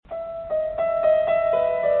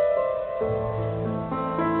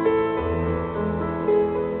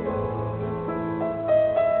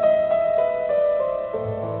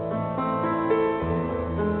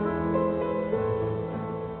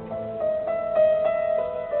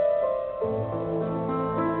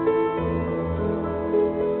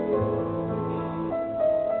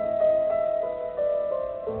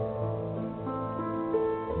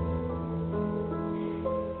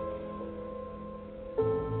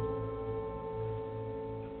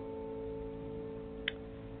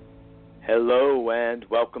Hello and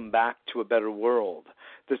welcome back to A Better World.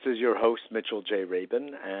 This is your host, Mitchell J.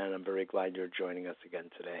 Rabin, and I'm very glad you're joining us again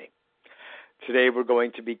today. Today we're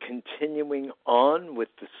going to be continuing on with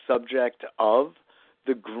the subject of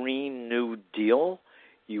the Green New Deal.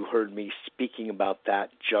 You heard me speaking about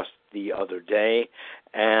that just the other day,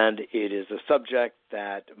 and it is a subject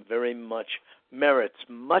that very much merits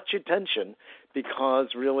much attention because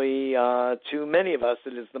really, to many of us,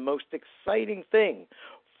 it is the most exciting thing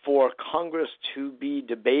for Congress to be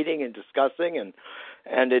debating and discussing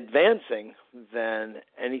and advancing than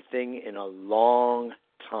anything in a long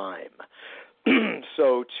time.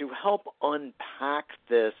 So to help unpack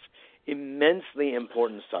this immensely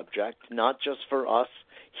important subject, not just for us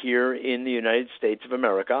here in the United States of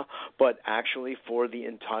America, but actually for the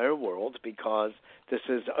entire world, because this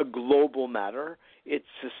is a global matter. It's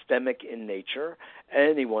systemic in nature.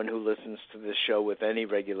 Anyone who listens to this show with any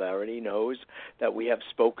regularity knows that we have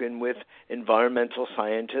spoken with environmental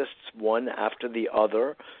scientists, one after the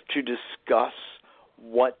other, to discuss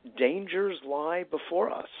what dangers lie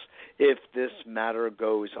before us if this matter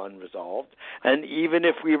goes unresolved. And even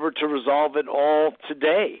if we were to resolve it all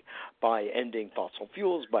today by ending fossil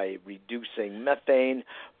fuels, by reducing methane,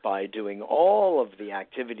 by doing all of the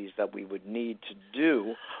activities that we would need to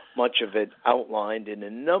do, much of it outlined in a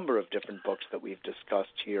number of different books that we've discussed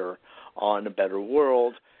here on A Better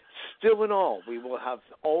World, still in all, we will have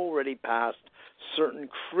already passed certain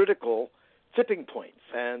critical tipping points,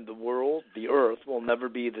 and the world, the earth, will never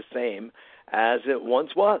be the same as it once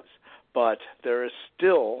was. But there is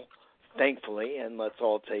still, thankfully, and let's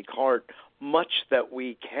all take heart, much that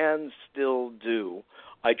we can still do,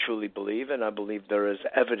 I truly believe, and I believe there is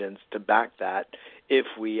evidence to back that if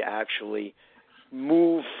we actually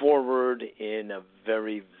move forward in a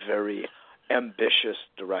very, very ambitious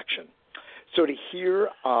direction. So to hear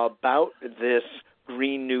about this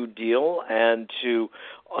Green New Deal and to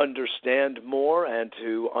understand more and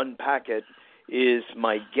to unpack it is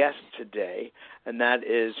my guest today, and that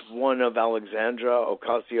is one of Alexandra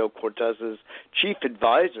Ocasio-Cortez's chief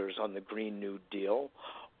advisors on the Green New Deal,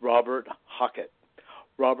 Robert Hockett.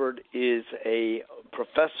 Robert is a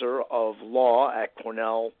professor of law at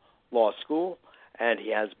Cornell Law School, and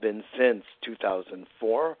he has been since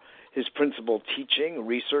 2004. His principal teaching,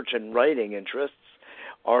 research, and writing interests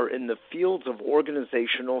are in the fields of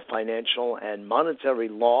organizational, financial, and monetary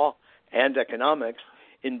law and economics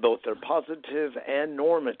in both their positive and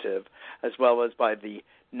normative, as well as by the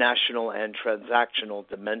national and transactional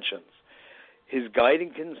dimensions. His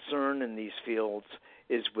guiding concern in these fields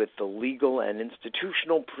is with the legal and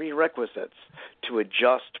institutional prerequisites to a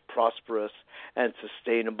just, prosperous, and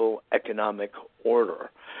sustainable economic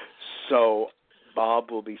order. So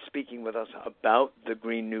Bob will be speaking with us about the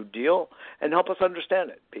Green New Deal and help us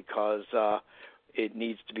understand it, because it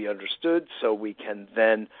needs to be understood so we can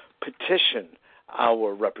then petition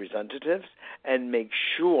our representatives and make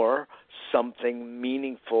sure something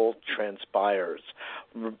meaningful transpires.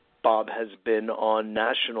 Bob has been on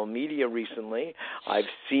national media recently. I've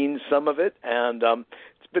seen some of it, and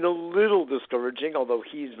it's been a little discouraging, although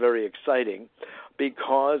he's very exciting,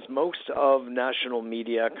 because most of national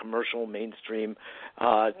media, commercial, mainstream,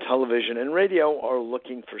 television, and radio are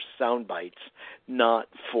looking for sound bites, not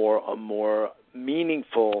for a more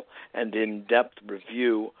meaningful and in-depth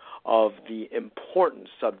review of the important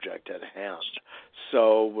subject at hand.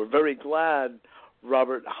 So we're very glad,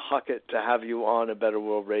 Robert Hockett, to have you on A Better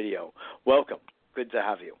World Radio. Welcome. Good to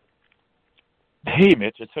have you. Hey,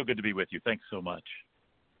 Mitch. It's so good to be with you. Thanks so much.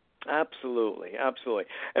 Absolutely, absolutely.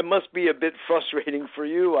 It must be a bit frustrating for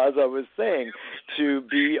you, as I was saying, to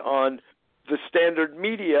be on the standard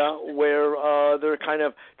media where they're kind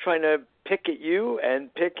of trying to pick at you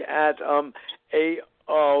and pick at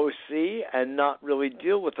AOC and not really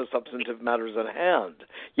deal with the substantive matters at hand.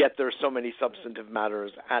 Yet there are so many substantive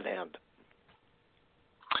matters at hand.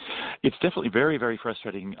 It's definitely very, very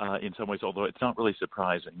frustrating in some ways, although it's not really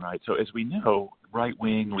surprising, right? So as we know,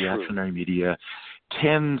 right-wing reactionary media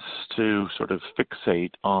tends to sort of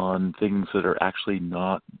fixate on things that are actually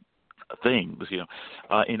not things,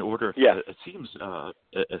 in order, it seems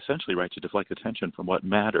essentially, right, to deflect attention from what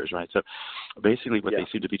matters, right? So basically what they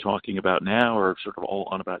seem to be talking about now, or sort of all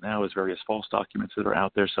on about now, is various false documents that are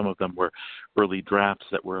out there. Some of them were early drafts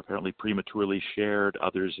that were apparently prematurely shared.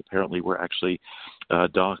 Others apparently were actually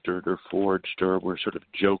doctored or forged or were sort of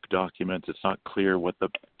joke documents. It's not clear what the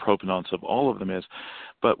provenance of all of them is.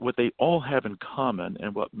 But what they all have in common,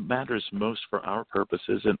 and what matters most for our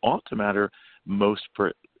purposes and ought to matter most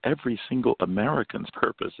for every single American's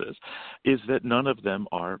purposes, is that none of them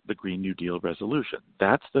are the Green New Deal resolution.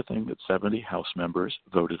 That's the thing that 70 House members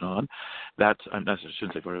voted on. I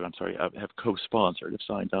shouldn't say voted on, sorry, have co-sponsored, have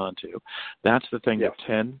signed on to. That's the thing that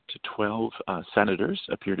 10 to 12 senators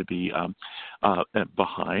appear to be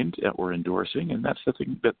behind or endorsing, and that's the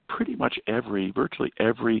thing that pretty much virtually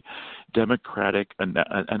every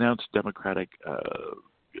announced Democratic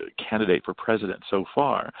candidate for president so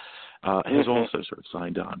far has also sort of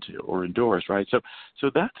signed on to or endorsed, right? So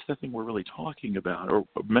that's the thing we're really talking about, or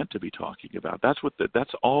meant to be talking about. That's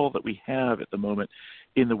all that we have at the moment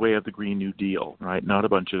in the way of the Green New Deal, right? Not a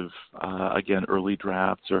bunch of again, early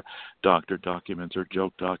drafts or doctored documents or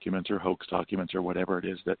joke documents or hoax documents or whatever it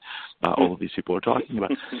is that all of these people are talking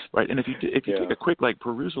about, right? And if you take a quick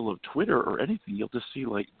perusal of Twitter or anything, you'll just see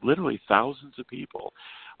literally thousands of people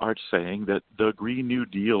are saying that the Green New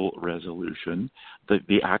Deal resolution,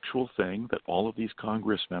 the actual thing that all of these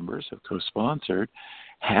Congress members have co-sponsored,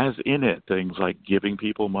 has in it things like giving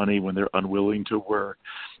people money when they're unwilling to work,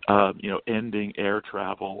 ending air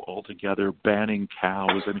travel altogether, banning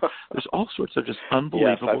cows. I mean, there's all sorts of just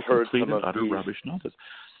unbelievable, complete and utter rubbish nonsense.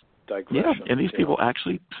 Yeah, and these people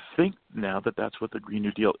actually think now that that's what the Green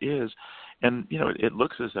New Deal is. And, it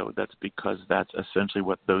looks as though that's because that's essentially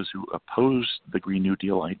what those who oppose the Green New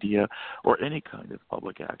Deal idea or any kind of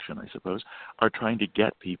public action, I suppose, are trying to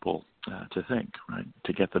get people to think, right,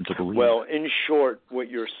 to get them to believe. Well, in short, what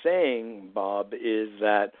you're saying, Bob, is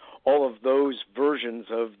that all of those versions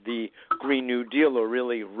of the Green New Deal are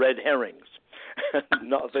really red herrings,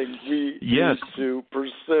 nothing we need to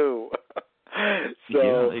pursue.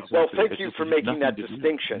 So, exactly. Well, thank you for making that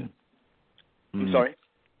distinction. I'm sorry?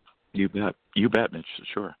 You bet, Mitch,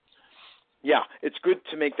 sure. Yeah, it's good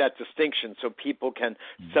to make that distinction so people can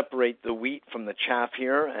separate the wheat from the chaff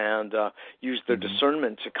here and use their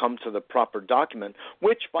discernment to come to the proper document,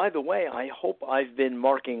 which, by the way, I hope I've been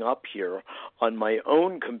marking up here on my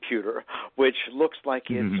own computer, which looks like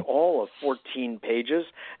it's all of 14 pages.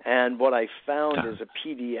 And what I found is a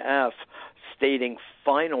PDF stating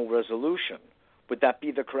final resolution. Would that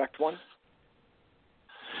be the correct one?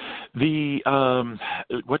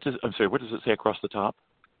 What does it say across the top?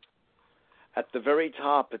 At the very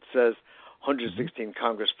top, it says 116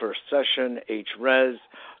 Congress First Session, H-Res,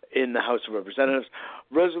 in the House of Representatives,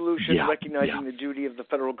 resolution recognizing the duty of the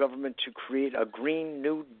federal government to create a Green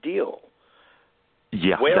New Deal.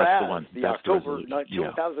 Yeah, whereas that's the one. The that's October the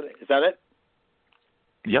 2000, is that it?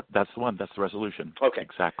 Yep, that's the one. That's the resolution. Okay.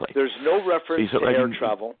 Exactly. There's no reference to air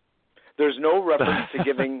travel. There's no reference to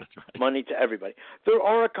giving money to everybody. There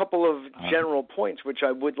are a couple of general points which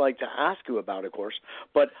I would like to ask you about, of course,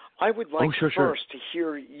 but I would like first to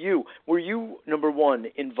hear you. Were you, number one,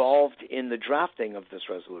 involved in the drafting of this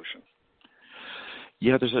resolution?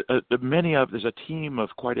 Yeah, there's a team of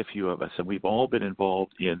quite a few of us, and we've all been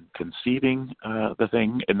involved in conceiving the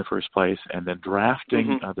thing in the first place, and then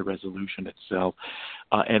drafting the resolution itself,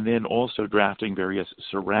 and then also drafting various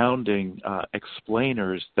surrounding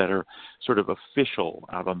explainers that are sort of official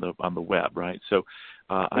out on the web, right? So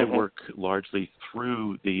I work largely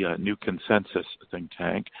through the New Consensus think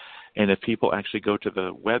tank, and if people actually go to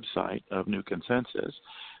the website of New Consensus,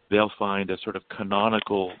 they'll find a sort of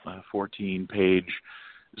canonical 14-page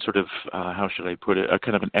sort of, how should I put it, a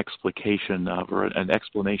kind of an explication of, or an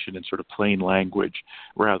explanation in sort of plain language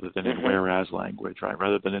rather than in whereas language, right,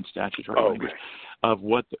 rather than in statutory language, of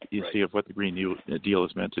what of what the Green New Deal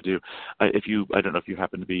is meant to do. I don't know if you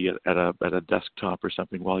happen to be at a desktop or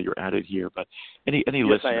something while you're at it here, but any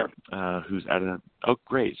listener who's at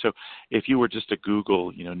great. So if you were just to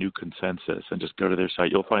Google, New Consensus and just go to their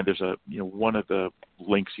site, you'll find there's one of the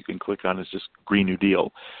links you can click on is just Green New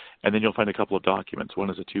Deal. And then you'll find a couple of documents.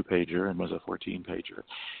 One is a 2-pager and one's a 14-pager.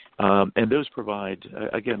 And those provide,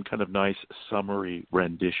 again, kind of nice summary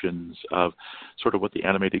renditions of sort of what the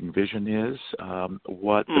animating vision is,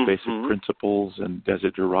 what the basic principles and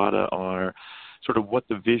desiderata are, sort of what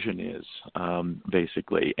the vision is,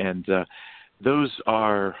 basically. And those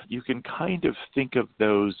are, you can kind of think of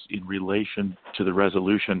those in relation to the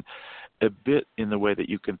resolution a bit in the way that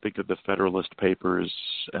you can think of the Federalist Papers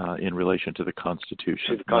in relation to the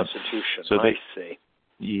Constitution. To the Constitution, I see.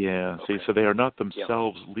 Yeah, so they are not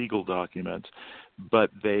themselves legal documents,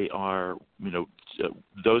 but they are,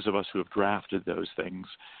 those of us who have drafted those things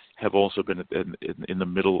have also been in the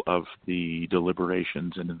middle of the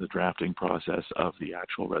deliberations and in the drafting process of the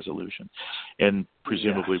actual resolution. And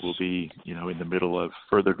presumably will be, in the middle of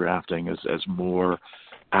further drafting as more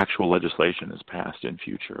actual legislation is passed in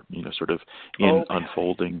future, sort of in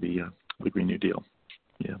unfolding the Green New Deal.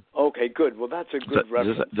 Yeah. Okay, good. Well, that's a good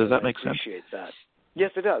reference. Does that make sense? I appreciate that.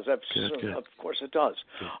 Yes, it does. Good. Of course it does.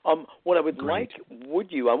 Good. What I would Great.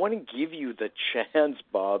 I want to give you the chance,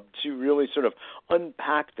 Bob, to really sort of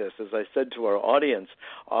unpack this, as I said to our audience,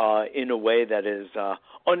 in a way that is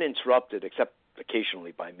uninterrupted, except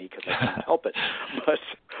occasionally by me because I can't help it. But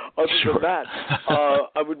other than that,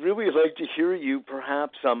 I would really like to hear you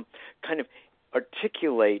perhaps kind of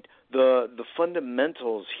articulate the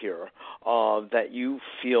fundamentals here that you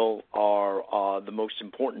feel are the most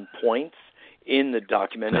important points in the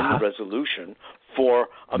document, in the resolution, for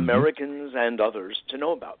Americans and others to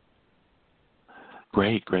know about.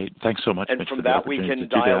 Great. Thanks so much, and Mitch, from for the that we opportunity can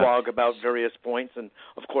to do dialogue about various points, and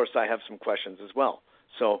of course I have some questions as well.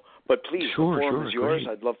 So, but please, the forum is yours.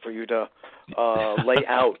 Great. I'd love for you to lay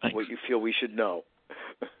out what you feel we should know.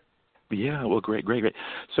 Yeah, well, great.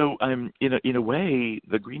 So, in a way,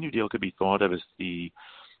 the Green New Deal could be thought of as the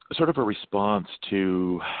sort of a response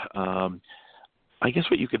to, I guess,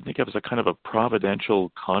 what you could think of as a kind of a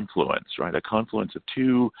providential confluence, right? A confluence of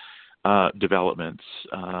two developments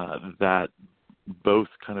that both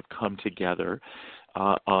kind of come together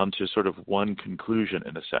onto sort of one conclusion,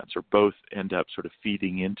 in a sense, or both end up sort of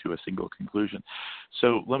feeding into a single conclusion.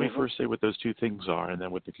 So let me first say what those two things are and then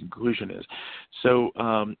what the conclusion is. So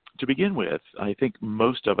to begin with, I think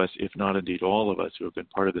most of us, if not indeed all of us who have been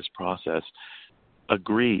part of this process,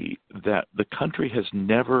 agree that the country has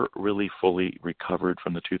never really fully recovered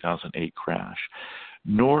from the 2008 crash,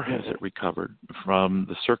 nor has it recovered from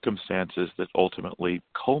the circumstances that ultimately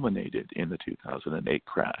culminated in the 2008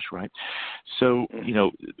 crash, right? So,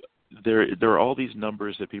 there are all these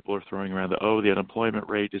numbers that people are throwing around. The unemployment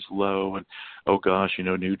rate is low, and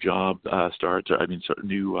new job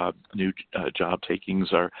new job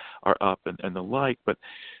takings are up, and the like. But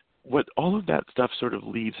what all of that stuff sort of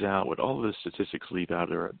leaves out, what all of the statistics leave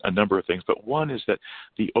out, are a number of things. But one is that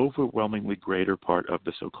the overwhelmingly greater part of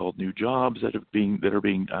the so-called new jobs that are being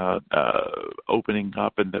opening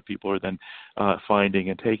up and that people are then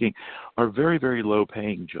finding and taking are very, very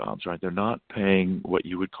low-paying jobs, right? They're not paying what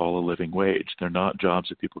you would call a living wage. They're not jobs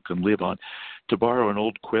that people can live on. To borrow an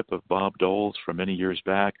old quip of Bob Dole's from many years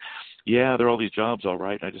back, yeah, there are all these jobs, all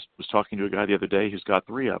right. I just was talking to a guy the other day who's got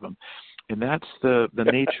 3 of them. And that's the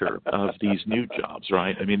nature of these new jobs,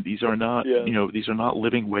 right? I mean, these are not, these are not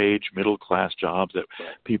living wage, middle class jobs that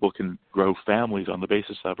people can grow families on the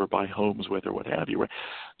basis of or buy homes with or what have you, right?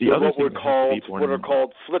 The other thing what are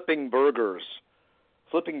called flipping burger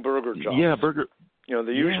jobs. Yeah, burger.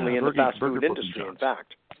 They're usually in the fast food industry, in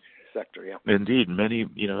fact. Sector, yeah. Indeed, many,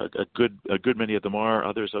 a good many of them are.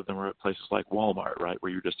 Others of them are at places like Walmart, right, where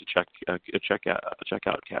you're just a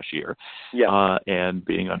checkout cashier, and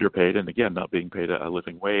being underpaid, and again, not being paid a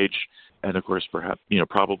living wage, and of course, perhaps,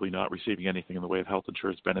 probably not receiving anything in the way of health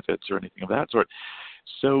insurance benefits or anything of that sort.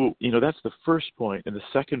 So, that's the first point, and the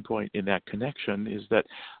second point in that connection is that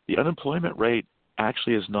the unemployment rate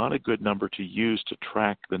actually is not a good number to use to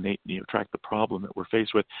track the problem that we're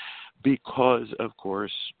faced with, because, of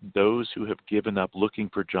course, those who have given up looking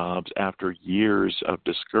for jobs after years of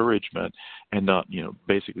discouragement and not,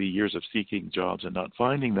 basically years of seeking jobs and not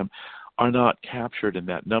finding them, are not captured in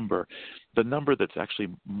that number. The number that's actually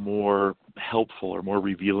more helpful or more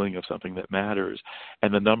revealing of something that matters,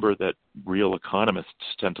 and the number that real economists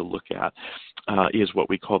tend to look at, is what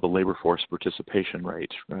we call the labor force participation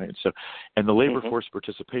rate, right? So, and the labor force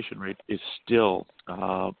participation rate is still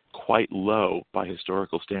quite low by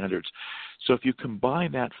historical standards. So if you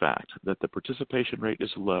combine that fact, that the participation rate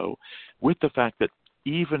is low, with the fact that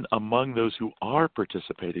even among those who are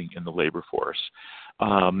participating in the labor force,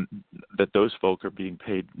 that those folk are being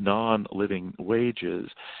paid non-living wages,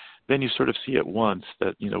 then you sort of see at once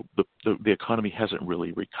that, the economy hasn't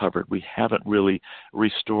really recovered. We haven't really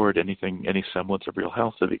restored any semblance of real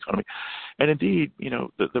health to the economy. And indeed,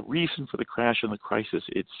 the reason for the crash and the crisis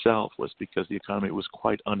itself was because the economy was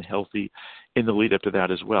quite unhealthy in the lead up to that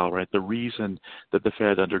as well, right? The reason that the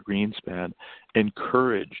Fed under Greenspan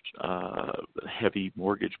encouraged heavy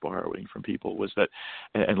mortgage borrowing from people was that,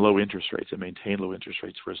 and low interest rates, and maintained low interest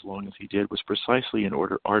rates for as long as he did, was precisely in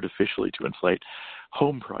order artificially to inflate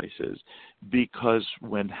home prices, because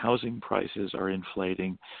when housing prices are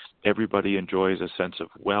inflating, everybody enjoys a sense of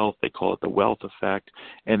wealth. They call it the wealth effect,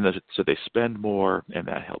 and so they spend more, and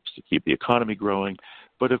that helps to keep the economy growing.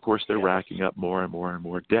 But of course, they're racking up more and more and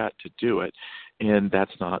more debt to do it, and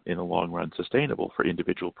that's not in the long run sustainable for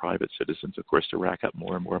individual private citizens, of course, to rack up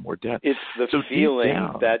more and more and more debt. It's the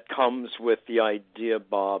feeling that comes with the idea,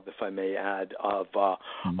 Bob, if I may add, of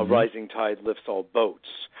a rising tide lifts all boats,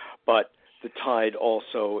 but the tide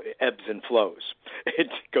also ebbs and flows. It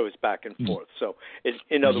goes back and forth. So,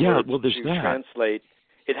 in other words, to translate,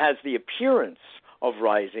 it has the appearance of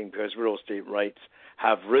rising because real estate rates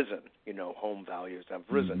have risen. Home values have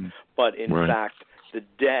risen. Mm-hmm. But in Right. fact, the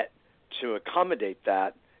debt to accommodate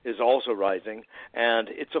that is also rising, and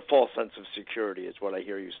it's a false sense of security is what I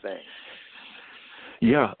hear you saying.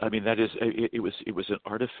 Yeah, I mean it was an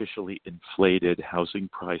artificially inflated housing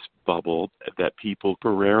price bubble that people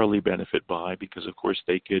temporarily benefit by because of course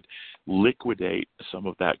they could liquidate some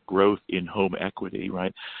of that growth in home equity,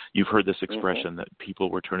 right? You've heard this expression that people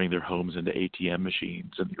were turning their homes into ATM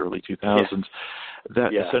machines in the early 2000s.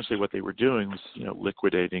 That essentially what they were doing was,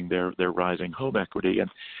 liquidating their rising home equity, and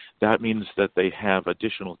that means that they have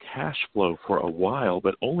additional cash flow for a while,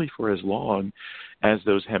 but only for as long as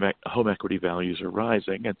those home equity values are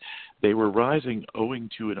rising. And they were rising owing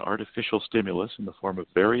to an artificial stimulus in the form of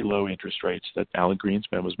very low interest rates that Alan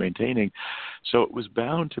Greenspan was maintaining. So it was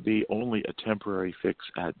bound to be only a temporary fix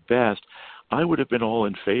at best. I would have been all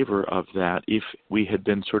in favor of that if we had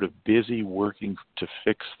been sort of busy working to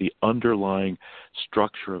fix the underlying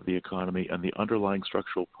structure of the economy and the underlying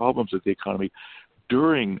structural problems of the economy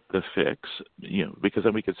during the fix, because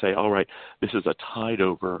then we could say, all right, this is a tide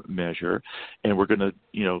over measure, and we're going to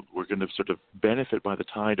sort of benefit by the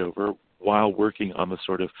tide over while working on the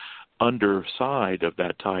sort of underside of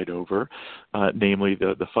that tide over, namely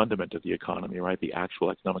the fundament of the economy, right? The actual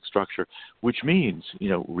economic structure, which means,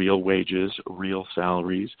 real wages, real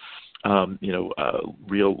salaries,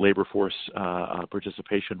 real labor force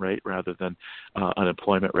participation rate rather than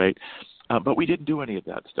unemployment rate. But we didn't do any of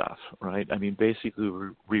that stuff, right? I mean, basically,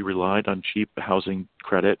 we relied on cheap housing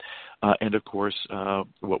credit and, of course,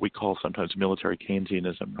 what we call sometimes military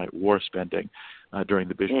Keynesianism, right? War spending during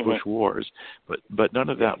the Bush wars. But none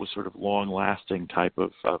of that was sort of long-lasting type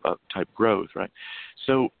growth, right?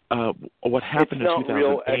 So what happened in 2008? It's not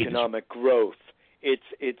real economic growth.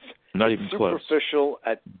 It's not even superficial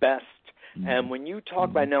close. at best. And when you talk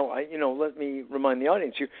about now, let me remind the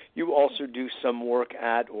audience, you also do some work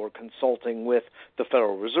at or consulting with the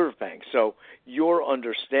Federal Reserve Bank. So your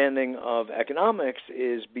understanding of economics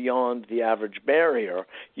is beyond the average barrier.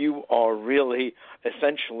 You are really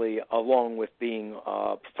essentially, along with being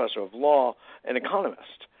a professor of law, an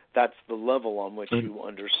economist. That's the level on which you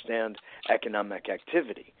understand economic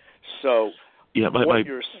activity. So what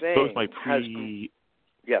you're saying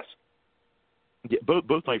yes. Yeah,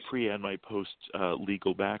 both my pre and my post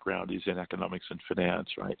legal background is in economics and finance,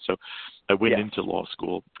 right? So I went into law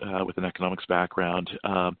school with an economics background.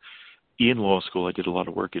 In law school, I did a lot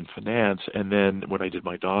of work in finance, and then when I did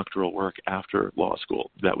my doctoral work after law school,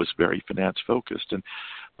 that was very finance focused. And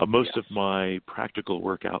most of my practical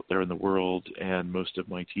work out there in the world and most of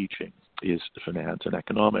my teaching is finance and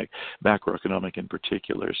macroeconomic in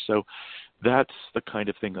particular. So that's the kind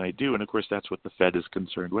of thing I do. And, of course, that's what the Fed is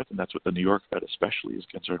concerned with, and that's what the New York Fed especially is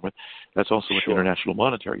concerned with. That's also what the International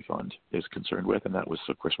Monetary Fund is concerned with, and that was,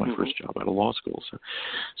 of course, my first job out of law school.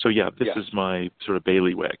 So this is my sort of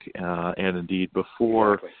bailiwick. And, indeed,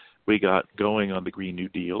 before we got going on the Green New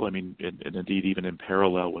Deal, I mean, and indeed even in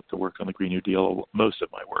parallel with the work on the Green New Deal, most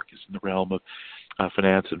of my work is in the realm of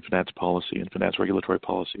finance and finance policy and finance regulatory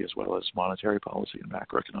policy as well as monetary policy and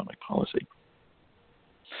macroeconomic policy.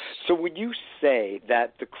 So would you say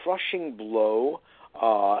that the crushing blow,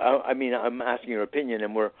 I'm asking your opinion,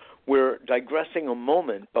 and we're digressing a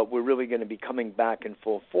moment, but we're really going to be coming back in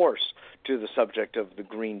full force to the subject of the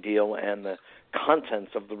Green Deal and the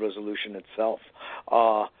contents of the resolution itself,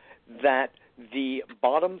 that the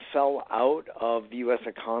bottom fell out of the U.S.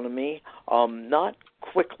 economy, not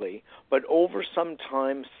quickly, but over some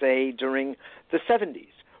time, say during the 70s.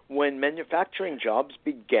 When manufacturing jobs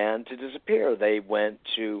began to disappear. They went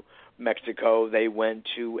to Mexico, they went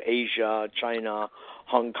to Asia, China,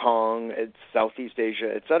 Hong Kong, Southeast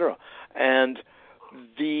Asia, etc. And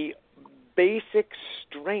the basic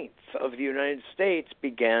strength of the United States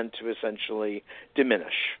began to essentially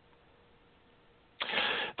diminish.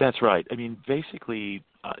 That's right. I mean, basically,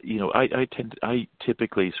 I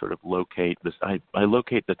typically sort of locate this. I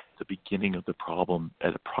locate the beginning of the problem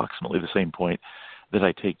at approximately the same point that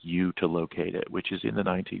I take you to locate it, which is in the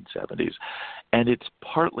 1970s. And it's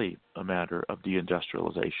partly a matter of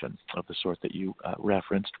deindustrialization of the sort that you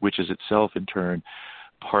referenced, which is itself in turn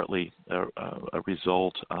partly a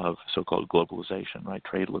result of so-called globalization, right,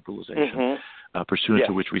 trade liberalization, pursuant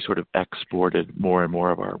to which we sort of exported more and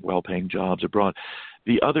more of our well-paying jobs abroad.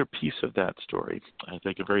 The other piece of that story, I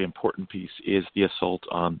think a very important piece, is the assault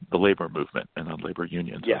on the labor movement and on labor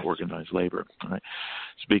unions and organized labor. Right?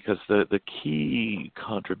 It's because the key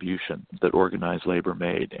contribution that organized labor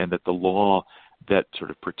made and that the law that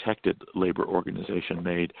sort of protected labor organization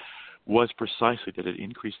made was precisely that it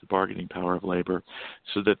increased the bargaining power of labor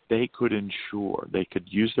so that they could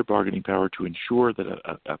use their bargaining power to ensure that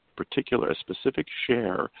a specific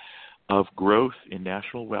share of growth in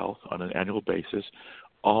national wealth on an annual basis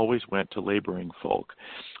always went to laboring folk.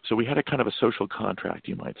 So we had a kind of a social contract,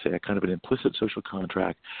 you might say, a kind of an implicit social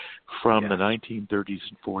contract from the 1930s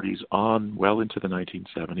and 40s on well into the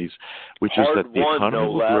 1970s, which is that the economy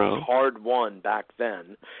will grow. Hard won back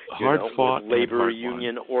then. Hard fought. With labor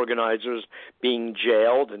union organizers being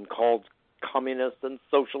jailed and called communists and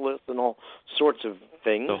socialists and all sorts of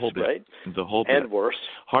things, the whole bit, right? The whole bit. And worse.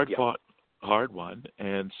 Hard fought. Hard one,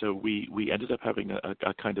 and so we ended up having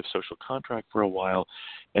a kind of social contract for a while,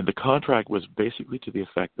 and the contract was basically to the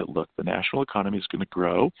effect that, look, the national economy is going to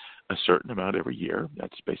grow a certain amount every year.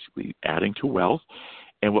 That's basically adding to wealth,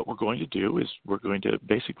 and what we're going to do is we're going to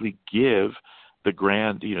basically give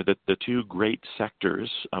the two great sectors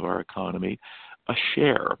of our economy a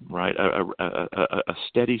share, right, a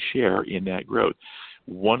steady share in that growth.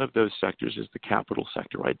 One of those sectors is the capital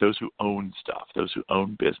sector, right? Those who own stuff, those who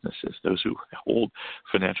own businesses, those who hold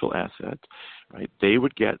financial assets, right? They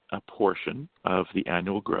would get a portion of the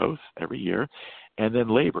annual growth every year. And then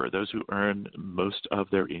labor, those who earn most of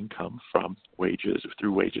their income from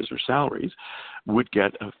through wages or salaries, would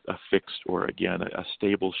get a fixed or, again, a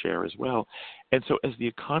stable share as well. And so as the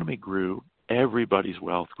economy grew, everybody's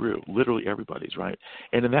wealth grew, literally everybody's, right?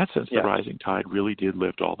 And in that sense, the rising tide really did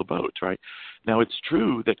lift all the boats, right? Now, it's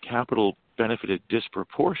true that capital benefited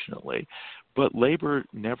disproportionately, but labor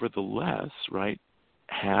nevertheless, right,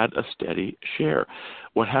 had a steady share.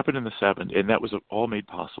 What happened in the 70s, and that was all made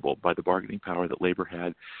possible by the bargaining power that labor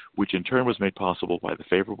had, which in turn was made possible by the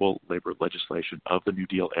favorable labor legislation of the New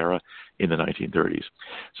Deal era in the 1930s.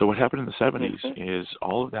 So what happened in the 70s is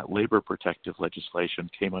all of that labor protective legislation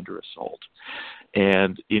came under assault.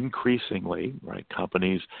 And increasingly, right,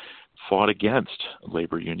 companies fought against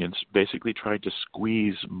labor unions, basically tried to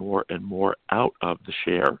squeeze more and more out of the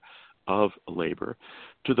share of labor,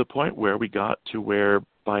 to the point where we got to where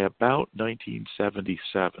by about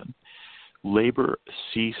 1977, labor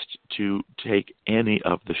ceased to take any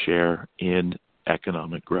of the share in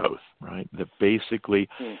economic growth, right? That basically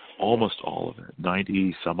almost all of it,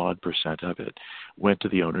 90-some-odd% of it, went to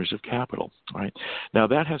the owners of capital, right? Now,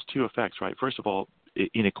 that has two effects, right? First of all,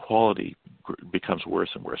 inequality becomes worse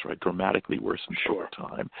and worse, right? Dramatically worse over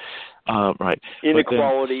time, right?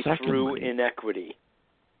 Inequality through inequity.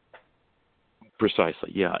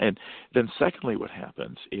 Precisely, yeah. And then secondly, what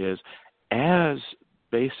happens is as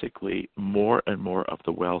basically more and more of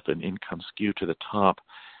the wealth and income skew to the top,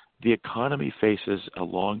 the economy faces a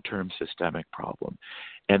long-term systemic problem.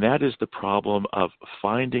 And that is the problem of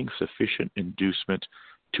finding sufficient inducement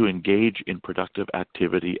to engage in productive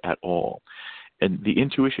activity at all. And the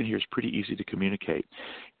intuition here is pretty easy to communicate.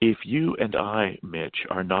 If you and I, Mitch,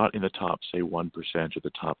 are not in the top, say, 1% or the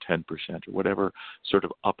top 10% or whatever sort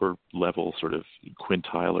of upper level sort of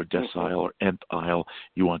quintile or decile or nth aisle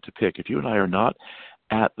you want to pick, if you and I are not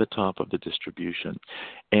at the top of the distribution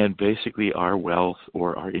and basically our wealth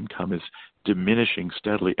or our income is diminishing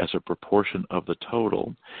steadily as a proportion of the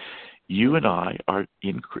total, you and I are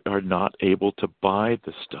not able to buy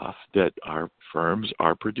the stuff that our firms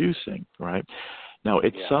are producing, right? Now,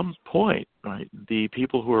 at some point, right, the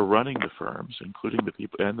people who are running the firms, including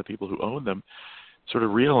the people who own them, sort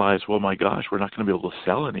of realize, well, my gosh, we're not going to be able to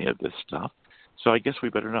sell any of this stuff, so I guess we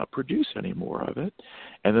better not produce any more of it.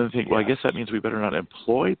 And then think, well, I guess that means we better not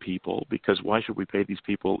employ people, because why should we pay these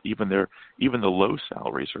people even the low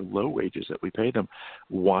salaries or low wages that we pay them?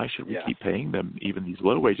 Why should we keep paying them even these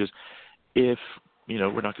low wages if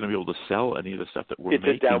we're not going to be able to sell any of the stuff that we're making?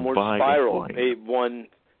 It's a downward spiral. One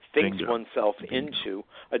thinks oneself into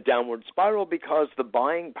a downward spiral because the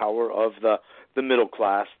buying power of the middle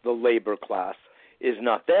class, the labor class, is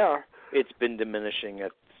not there. It's been diminishing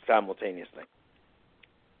simultaneously.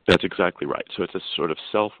 That's exactly right. So it's a sort of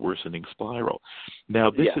self-worsening spiral. Now,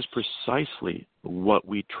 this is precisely what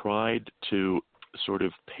we tried to sort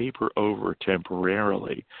of paper over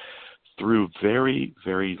temporarily through very,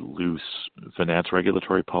 very loose finance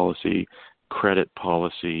regulatory policy, credit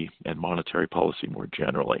policy, and monetary policy more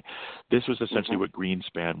generally. This was essentially what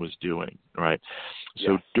Greenspan was doing, right?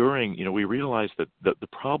 So during, we realized that the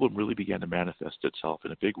problem really began to manifest itself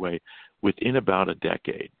in a big way within about a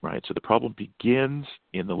decade, right? So the problem begins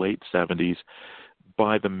in the late 70s.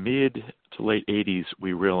 By the mid to late 80s,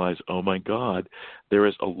 we realize, oh my God, there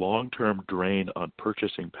is a long-term drain on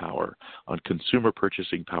purchasing power, on consumer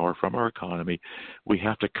purchasing power from our economy. We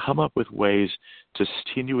have to come up with ways to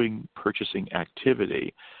continuing purchasing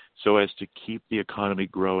activity so as to keep the economy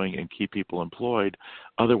growing and keep people employed.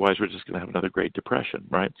 Otherwise, we're just going to have another Great Depression,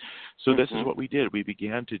 right? So this is what we did. We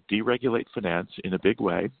began to deregulate finance in a big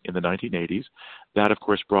way in the 1980s. That, of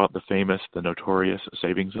course, brought the notorious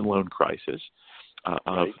savings and loan crisis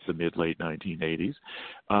of the mid-late 1980s.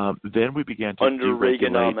 Then we began to under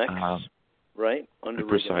deregulate. Reaganomics, right? Under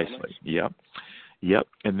precisely, Reaganomics. Yep.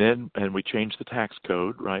 And we changed the tax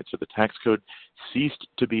code, right? So the tax code ceased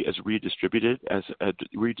to be as redistributive as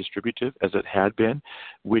it had been,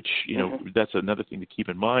 which, that's another thing to keep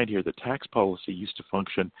in mind here. The tax policy used to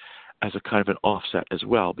function as a kind of an offset as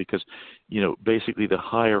well, because, basically the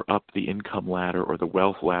higher up the income ladder or the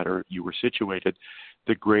wealth ladder you were situated,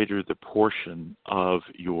 the greater the portion of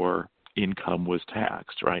your income was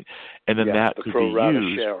taxed, right? And then that could be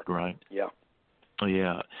used, share. right? Yeah.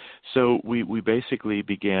 Yeah. So we basically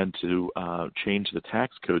began to change the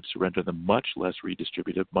tax codes to render them much less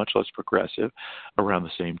redistributive, much less progressive around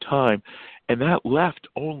the same time. And that left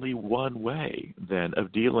only one way then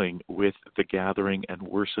of dealing with the gathering and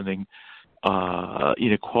worsening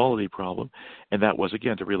inequality problem, and that was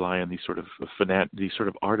again to rely on these sort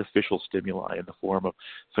of artificial stimuli in the form of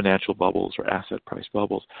financial bubbles or asset price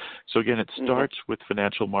bubbles. So again, it starts with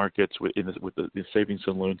financial markets, with the savings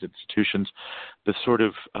and loans institutions. The sort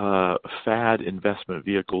of fad investment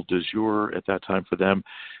vehicle du jour at that time for them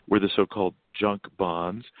were the so-called junk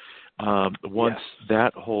bonds. Once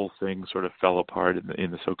that whole thing sort of fell apart in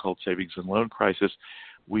the so-called savings and loan crisis,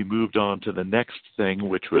 we moved on to the next thing,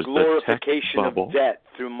 which was the tech bubble. Of debt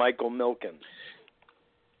through Michael Milken.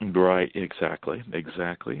 Right, exactly.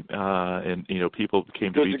 And people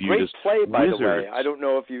came to be viewed as wizards. There's a great play, by wizards. the way. I don't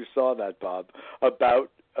know if you saw that, Bob,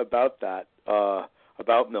 about that,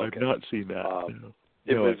 about Milken. I've not seen that.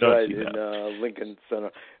 It was right in Lincoln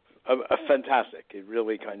Center. Fantastic. It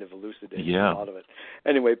really kind of elucidated a lot of it.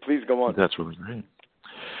 Anyway, please go on. That's really great.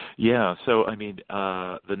 Yeah, so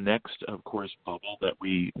the next, of course, bubble that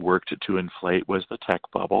we worked to inflate was the tech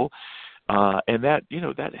bubble, and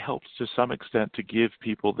that helps to some extent to give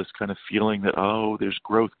people this kind of feeling that there's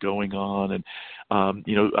growth going on, and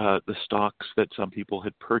the stocks that some people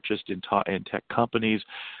had purchased in tech companies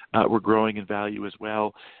were growing in value as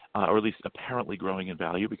well, or at least apparently growing in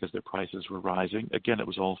value because their prices were rising. Again, it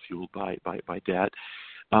was all fueled by debt,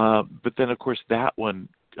 but then of course that one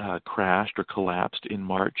crashed or collapsed in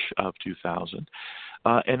March of 2000.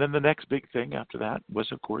 And then the next big thing after that was,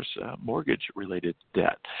 of course, mortgage-related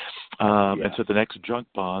debt. And so the next junk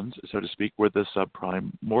bonds, so to speak, were the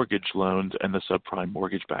subprime mortgage loans and the subprime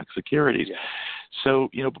mortgage-backed securities. Yeah. So,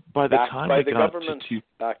 by the time we got to...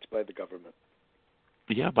 Backed by the government.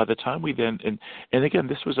 Yeah, by the time we then, and again,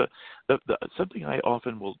 this was something I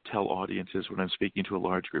often will tell audiences when I'm speaking to a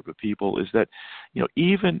large group of people is that,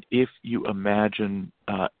 even if you imagine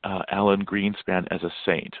Alan Greenspan as a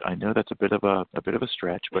saint, I know that's a bit of a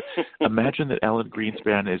stretch, but imagine that Alan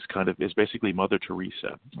Greenspan is basically Mother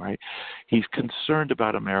Teresa, right? He's concerned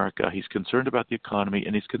about America, he's concerned about the economy,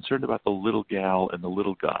 and he's concerned about the little gal and the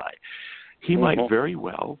little guy. He might very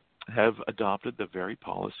well have adopted the very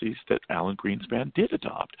policies that Alan Greenspan did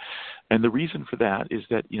adopt. And the reason for that is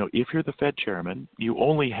that, if you're the Fed chairman, you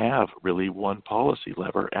only have really one policy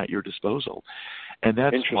lever at your disposal, and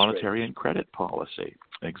that's monetary and credit policy.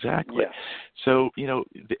 Exactly. Yes. So,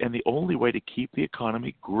 and the only way to keep the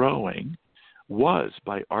economy growing was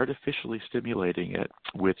by artificially stimulating it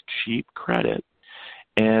with cheap credit.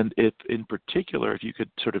 And if you could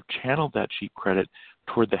sort of channel that cheap credit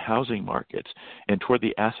toward the housing markets and toward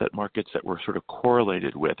the asset markets that were sort of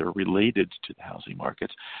correlated with or related to the housing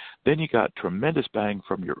markets, then you got tremendous bang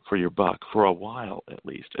for your buck for a while at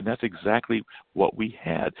least. And that's exactly what we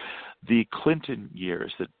had. The Clinton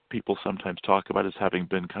years that people sometimes talk about as having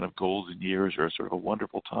been kind of golden years or sort of a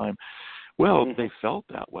wonderful time, well, they felt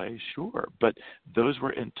that way, sure, but those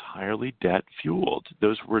were entirely debt-fueled.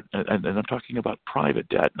 Those were, and I'm talking about private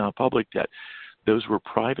debt, not public debt. Those were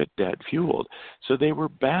private debt-fueled. So they were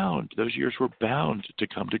bound, those years were bound to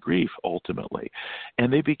come to grief ultimately.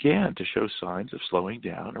 And they began to show signs of slowing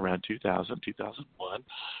down around 2000, 2001.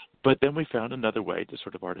 But then we found another way to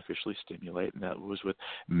sort of artificially stimulate, and that was with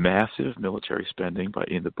massive military spending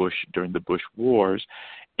during the Bush wars,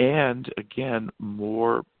 and again,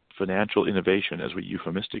 more financial innovation, as we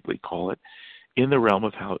euphemistically call it, in the realm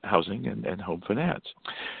of housing and home finance.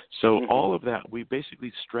 So all of that, we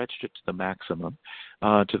basically stretched it to the maximum,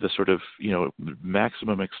 to the sort of,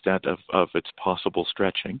 maximum extent of its possible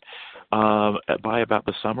stretching by about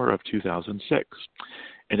the summer of 2006.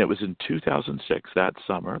 And it was in 2006, that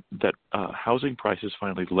summer, that housing prices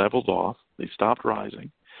finally leveled off. They stopped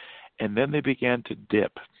rising. And then they began to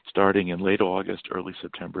dip starting in late August, early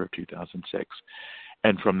September of 2006.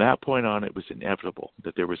 And from that point on, it was inevitable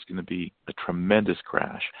that there was going to be a tremendous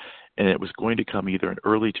crash, and it was going to come either in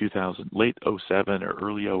early 2000, late '07 or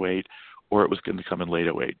early '08, or it was going to come in late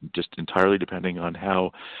 '08, just entirely depending on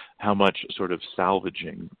how much sort of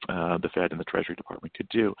salvaging the Fed and the Treasury Department could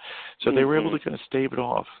do. So they were able to kind of stave it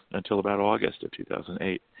off until about August of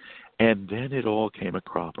 2008. And then it all came a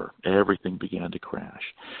cropper. Everything began to crash.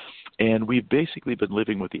 And we've basically been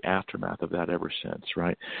living with the aftermath of that ever since,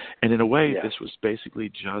 right? And in a way, this was basically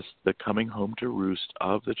just the coming home to roost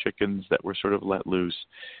of the chickens that were sort of let loose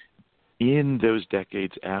in those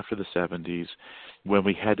decades after the 70s, when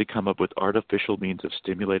we had to come up with artificial means of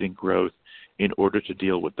stimulating growth in order to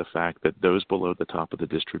deal with the fact that those below the top of the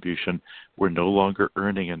distribution were no longer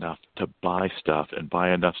earning enough to buy stuff and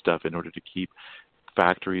buy enough stuff in order to keep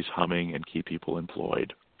factories humming and keep people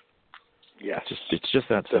employed. Yes. It's just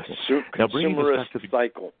that simple. Now, bringing this back to the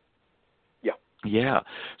cycle. Yeah.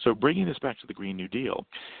 So bringing this back to the Green New Deal,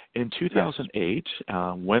 in 2008,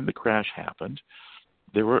 when the crash happened,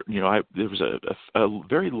 there were, there was a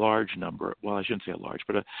very large number. Well, I shouldn't say a large,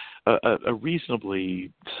 but a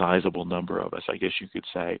reasonably sizable number of us, I guess you could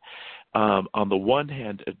say, on the one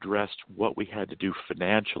hand, addressed what we had to do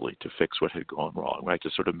financially to fix what had gone wrong, right? To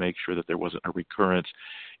sort of make sure that there wasn't a recurrence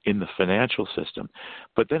in the financial system.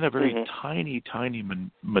 But then a very tiny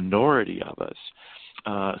minority of us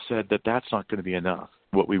said that that's not going to be enough.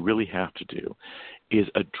 What we really have to do is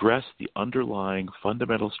address the underlying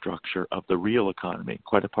fundamental structure of the real economy,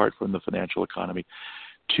 quite apart from the financial economy,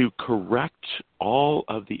 to correct all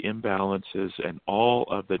of the imbalances and all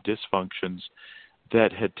of the dysfunctions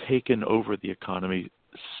that had taken over the economy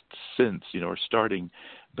since, or starting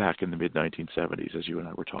back in the mid-1970s, as you and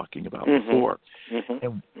I were talking about before.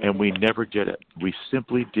 And we never did it. We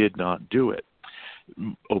simply did not do it.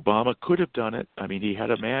 Obama could have done it. I mean, he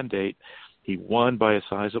had a mandate. He won by a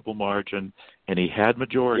sizable margin, and he had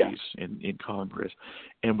majorities in Congress.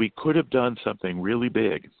 And we could have done something really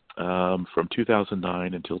big from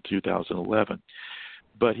 2009 until 2011.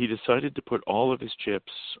 But he decided to put all of his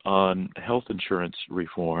chips on health insurance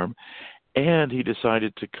reform, and he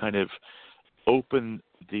decided to kind of open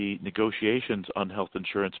the negotiations on health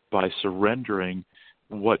insurance by surrendering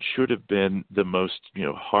what should have been the most,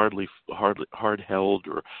 hard-held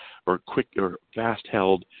or quick or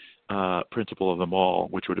fast-held principle of them all,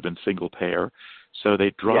 which would have been single payer. So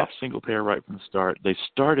they dropped single payer right from the start. They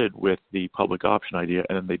started with the public option idea,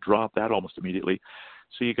 and then they dropped that almost immediately.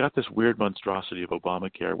 So you got this weird monstrosity of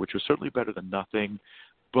Obamacare, which was certainly better than nothing,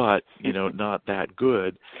 but not that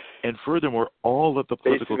good. And furthermore, all of the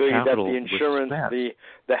political capital that the insurance, was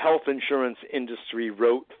the health insurance industry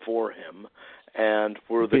wrote for him, and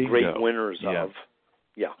were the great winners of.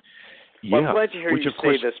 Well, I'm glad to hear you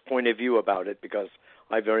say this point of view about it, because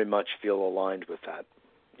I very much feel aligned with that.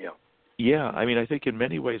 Yeah, I mean, I think in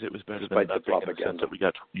many ways it was better than nothing in the sense that we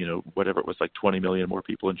got, whatever it was, like 20 million more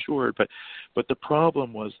people insured. But the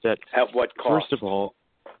problem was that, at what cost? First of all,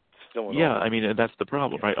 I mean, and that's the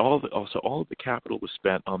problem, right? All of the capital was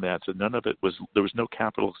spent on that, so none of it was. There was no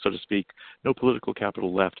capital, so to speak, no political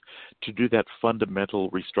capital left to do that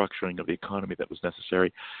fundamental restructuring of the economy that was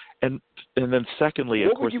necessary. And then secondly,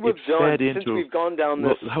 what of course, it fed into. Since we've gone down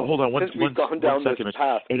this. Hold on, one second. This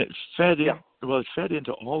path. And it fed in. Well, it fed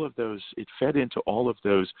into all of those. It fed into all of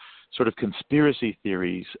those sort of conspiracy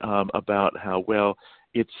theories about how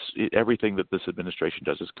everything that this administration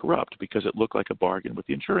does is corrupt, because it looked like a bargain with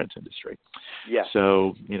the insurance industry. Yes.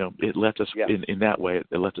 So, it left us in that way.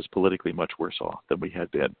 It left us politically much worse off than we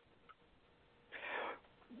had been.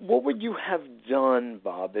 What would you have done,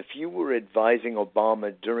 Bob, if you were advising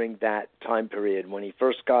Obama during that time period when he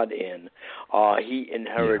first got in? He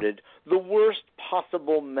inherited the worst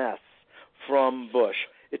possible mess from Bush.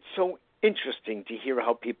 It's so interesting to hear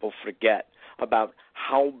how people forget about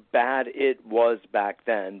how bad it was back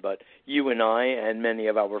then, but you and I and many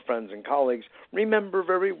of our friends and colleagues remember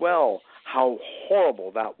very well how horrible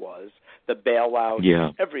that was, the bailout,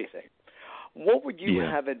 everything. What would you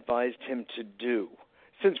have advised him to do,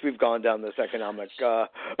 since we've gone down this economic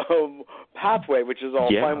pathway, which is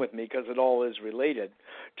all fine with me because it all is related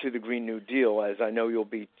to the Green New Deal, as I know you'll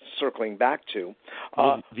be circling back to.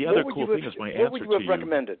 The other cool thing is my answer to you. What would you have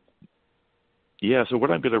recommended? Yeah, so what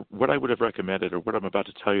I would have recommended, or what I'm about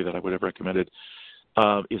to tell you that I would have recommended,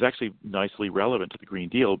 is actually nicely relevant to the Green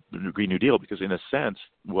New Deal, because in a sense,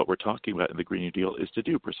 what we're talking about in the Green New Deal is to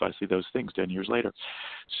do precisely those things 10 years later.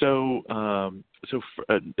 So,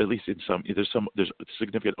 at least in there's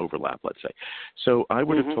significant overlap, let's say. So I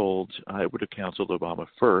would have counseled Obama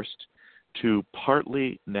first to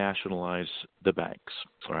partly nationalize the banks.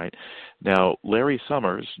 All right. Now, Larry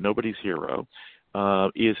Summers, nobody's hero,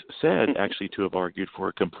 is said actually to have argued for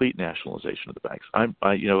a complete nationalization of the banks. I'm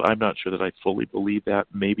not sure that I fully believe that.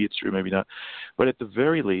 Maybe it's true, maybe not. But at the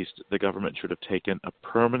very least, the government should have taken a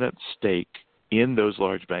permanent stake in those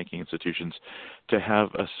large banking institutions to have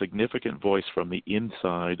a significant voice from the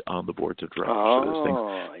inside on the boards of directors for those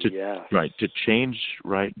things. To change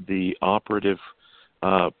the operative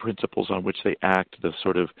principles on which they act, the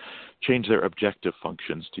sort of change their objective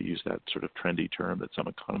functions, to use that sort of trendy term that some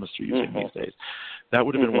economists are using these days. That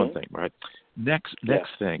would have been one thing, right? Next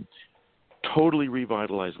thing, totally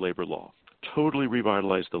revitalize labor law, totally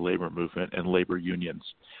revitalize the labor movement and labor unions,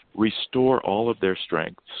 restore all of their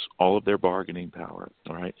strengths, all of their bargaining power,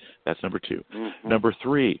 all right? That's number two. Number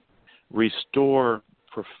three, restore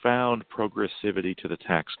profound progressivity to the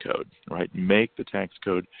tax code, right? Make the tax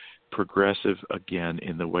code progressive again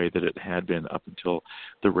in the way that it had been up until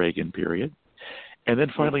the Reagan period. And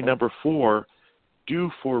then finally, number four, do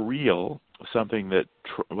for real something that,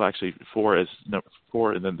 four,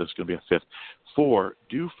 and then there's going to be a fifth. Four,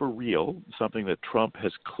 do for real something that Trump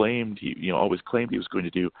has claimed, always claimed he was going to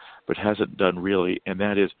do, but hasn't done really, and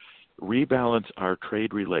that is rebalance our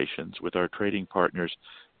trade relations with our trading partners,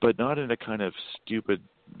 but not in a kind of stupid,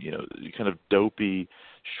 kind of dopey,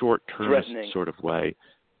 short-termist sort of way,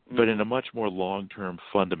 but in a much more long-term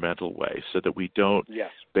fundamental way, so that we don't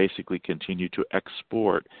basically continue to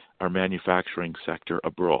export our manufacturing sector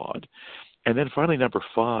abroad. And then finally, number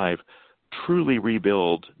five, truly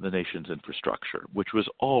rebuild the nation's infrastructure, which was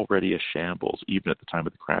already a shambles even at the time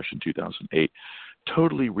of the crash in 2008.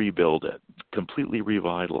 Totally rebuild it, completely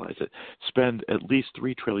revitalize it, spend at least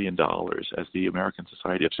 $3 trillion, as the American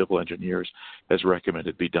Society of Civil Engineers has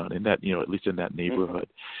recommended be done, in that, at least in that neighborhood.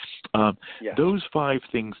 Those five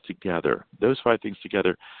things together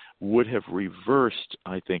would have reversed,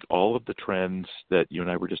 I think, all of the trends that you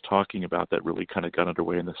and I were just talking about that really kind of got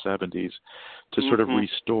underway in the 70s to sort of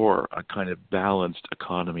restore a kind of balanced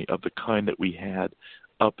economy of the kind that we had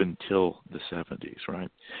up until the 70s,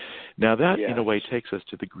 right? Now that, in a way, takes us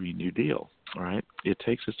to the Green New Deal, right? It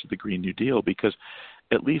takes us to the Green New Deal because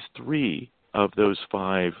at least three of those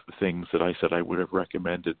five things that I said I would have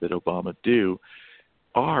recommended that Obama do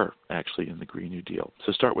are actually in the Green New Deal.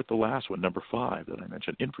 So start with the last one, number five that I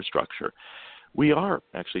mentioned, infrastructure. We are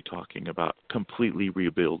actually talking about completely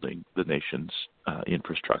rebuilding the nation's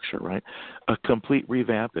infrastructure, right? A complete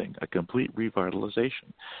revamping, a complete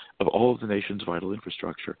revitalization of all of the nation's vital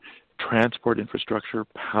infrastructure, transport infrastructure,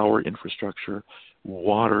 power infrastructure,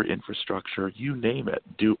 water infrastructure, you name it,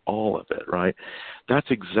 do all of it, right? That's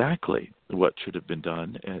exactly what should have been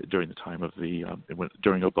done during the time of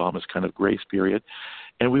during Obama's kind of grace period,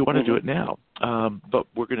 and we want to do it now. But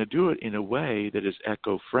we're going to do it in a way that is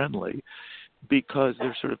eco-friendly, because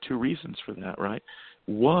there's sort of two reasons for that, right?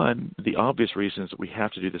 One, the obvious reason is that we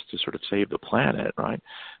have to do this to sort of save the planet, right?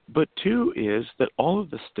 But two is that all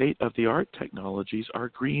of the state-of-the-art technologies are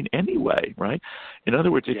green anyway, right? In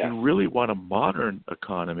other words, if you really want a modern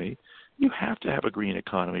economy, you have to have a green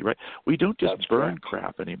economy, right? We don't just burn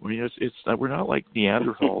crap anymore. We're not like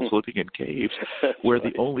Neanderthals living in caves where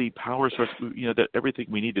the only power source, that everything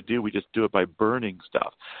we need to do, we just do it by burning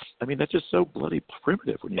stuff. I mean, that's just so bloody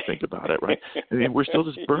primitive when you think about it, right? I mean, we're still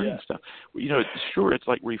just burning stuff. Sure, it's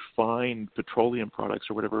like refined petroleum products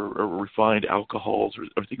or whatever, or refined alcohols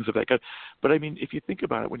or things of that kind. But I mean, if you think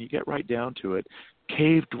about it, when you get right down to it,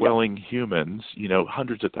 cave-dwelling humans,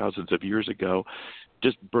 hundreds of thousands of years ago,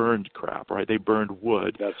 just burned crap, right? They burned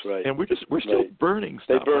wood. That's right. And we're still burning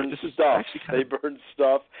stuff. They burned stuff. They burned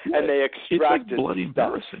stuff, and they extracted it's like bloody stuff.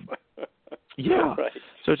 Embarrassing. Yeah. Right.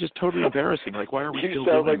 So it's just totally embarrassing. Like, why are we still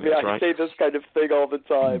doing doing this, I say this kind of thing all the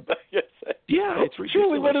time. Yeah, it's ridiculous,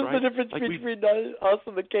 Surely, what is right? the difference between us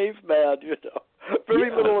and the caveman? Very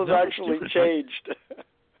little has actually changed. Right?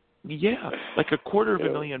 Yeah, like a quarter of a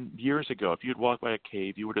million years ago, if you'd walk by a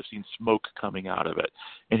cave, you would have seen smoke coming out of it.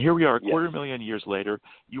 And here we are, a quarter million years later,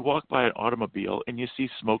 you walk by an automobile and you see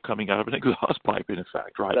smoke coming out of an exhaust pipe, in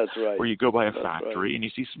effect, right? That's right. Or you go by a factory and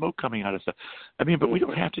you see smoke coming out of stuff. I mean, but we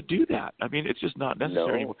don't have to do that. I mean, it's just not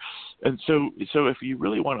necessary anymore. And so if you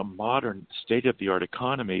really want a modern state-of-the-art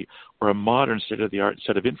economy or a modern state-of-the-art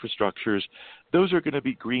set of infrastructures, those are going to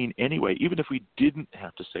be green anyway. Even if we didn't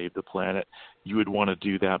have to save the planet, you would want to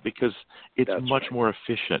do that because it's much more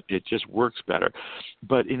efficient. It just works better.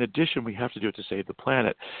 But in addition, we have to do it to save the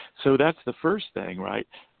planet. So that's the first thing, right?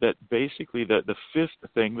 That basically the fifth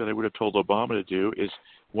thing that I would have told Obama to do is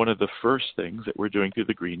one of the first things that we're doing through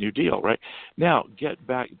the Green New Deal, right? Now,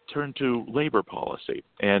 turn to labor policy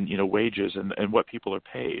and, wages and what people are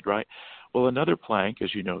paid, right? Well, another plank,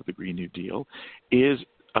 as you know, of the Green New Deal is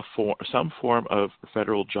some form of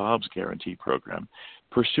federal jobs guarantee program,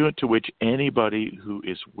 pursuant to which anybody who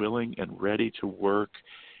is willing and ready to work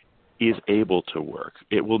is able to work.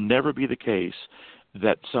 It will never be the case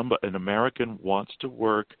that an American wants to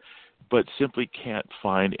work but simply can't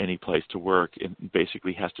find any place to work and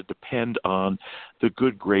basically has to depend on the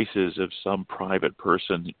good graces of some private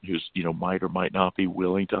person who's, might or might not be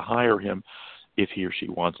willing to hire him if he or she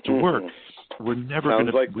wants to work. We're never going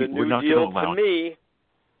to. Sounds like the we're New not Deal going to allow. To me.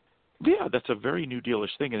 Yeah, that's a very New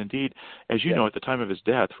Dealish thing. And indeed, as you know, at the time of his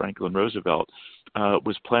death, Franklin Roosevelt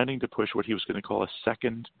was planning to push what he was going to call a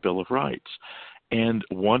second Bill of Rights. And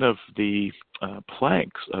one of the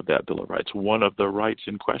planks of that Bill of Rights, one of the rights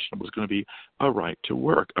in question was going to be a right to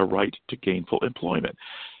work, a right to gainful employment.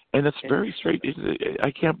 And that's very straight.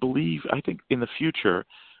 I can't believe, I think in the future,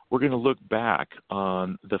 we're going to look back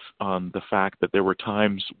on the fact that there were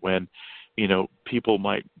times when, people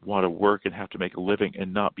might want to work and have to make a living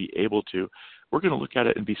and not be able to. We're going to look at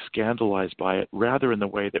it and be scandalized by it, rather in the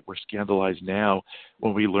way that we're scandalized now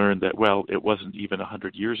when we learn that, well, it wasn't even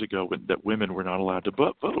 100 years ago that women were not allowed to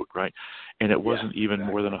vote, right? And it wasn't even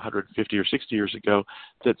more than 150 or 60 years ago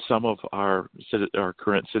that some of our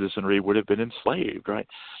current citizenry would have been enslaved, right?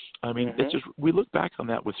 I mean, it's just, we look back on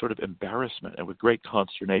that with sort of embarrassment and with great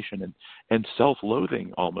consternation and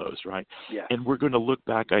self-loathing almost, right? Yeah. And we're going to look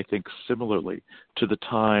back, I think, similarly to the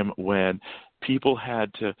time when people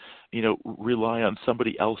had to, rely on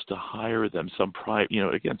somebody else to hire them,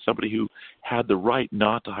 somebody who had the right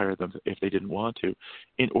not to hire them if they didn't want to,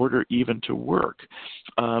 in order even to work.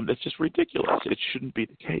 It's just ridiculous. It shouldn't be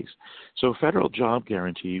the case. So a federal job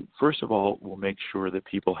guarantee, first of all, will make sure that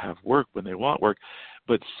people have work when they want work.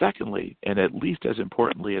 But secondly, and at least as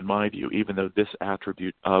importantly in my view, even though this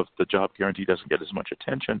attribute of the job guarantee doesn't get as much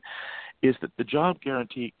attention, is that the job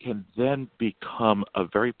guarantee can then become a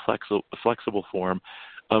very flexible form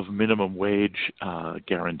of minimum wage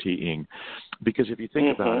guaranteeing. Because if you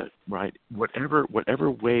think about it, right, whatever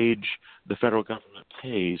wage the federal government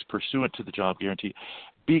pays pursuant to the job guarantee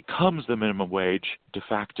becomes the minimum wage de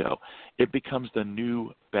facto. It becomes the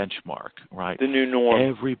new benchmark, right? The new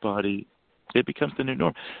norm. It becomes the new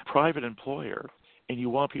norm. Private employer, and you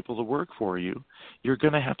want people to work for you, you're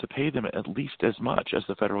going to have to pay them at least as much as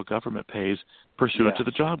the federal government pays pursuant to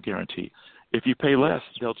the job guarantee. If you pay less,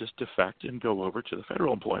 they'll just defect and go over to the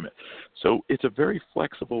federal employment. So it's a very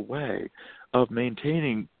flexible way of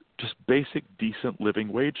maintaining just basic, decent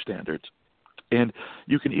living wage standards. And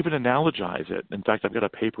you can even analogize it. In fact, I've got a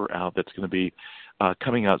paper out that's going to be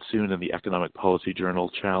coming out soon in the Economic Policy Journal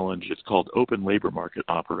Challenge. It's called Open Labor Market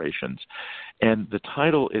Operations. And the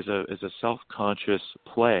title is a self-conscious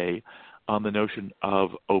play on the notion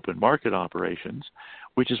of open market operations,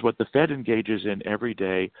 which is what the Fed engages in every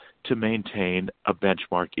day to maintain a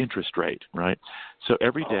benchmark interest rate, right? So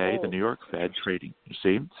every day, the New York Fed trading, you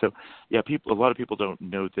see? So, yeah, a lot of people don't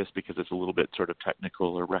know this because it's a little bit sort of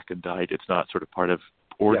technical or recondite. It's not sort of part of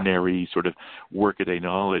ordinary sort of workaday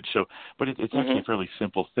knowledge. So, but it's actually a fairly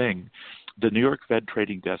simple thing. The New York Fed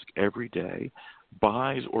trading desk every day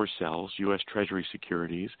buys or sells U.S. Treasury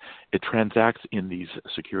securities. It transacts in these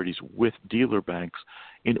securities with dealer banks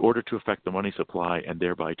in order to affect the money supply and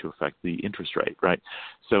thereby to affect the interest rate, right?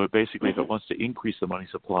 So it basically, if it wants to increase the money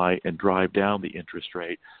supply and drive down the interest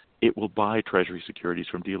rate, it will buy Treasury securities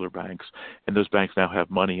from dealer banks, and those banks now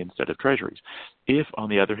have money instead of Treasuries. If, on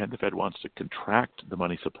the other hand, the Fed wants to contract the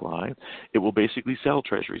money supply, it will basically sell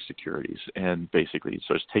Treasury securities, and basically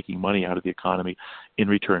starts taking money out of the economy in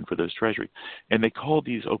return for those Treasuries. And they call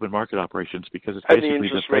these open market operations because it's basically and the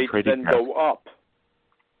interest the Fed rates trading then go up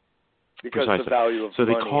because Precisely. the value of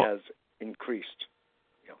money has increased.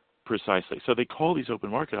 Precisely. So they call these open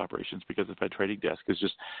market operations because the Fed trading desk is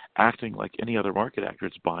just acting like any other market actor.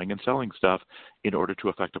 It's buying and selling stuff in order to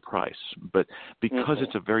affect a price. But because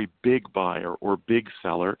it's a very big buyer or big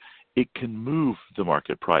seller, it can move the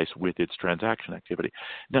market price with its transaction activity.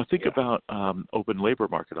 Now think about open labor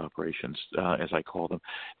market operations, as I call them.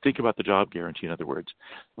 Think about the job guarantee, in other words.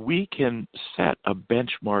 We can set a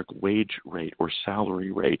benchmark wage rate or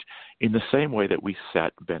salary rate in the same way that we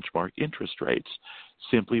set benchmark interest rates,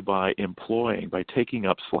 simply by taking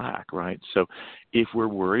up slack, right? So if we're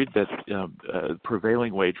worried that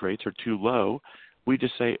prevailing wage rates are too low, we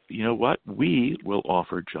just say, you know what, we will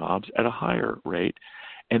offer jobs at a higher rate.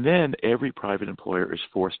 And then every private employer is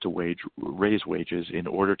forced to raise wages in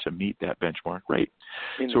order to meet that benchmark rate.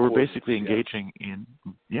 So we're basically engaging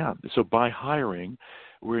so by hiring,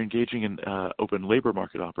 we're engaging in open labor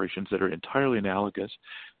market operations that are entirely analogous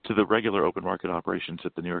to the regular open market operations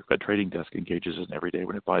that the New York Fed Trading Desk engages in every day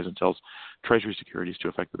when it buys and sells Treasury securities to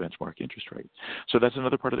affect the benchmark interest rate. So that's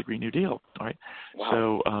another part of the Green New Deal. All right. Wow.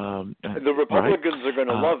 So the Republicans are going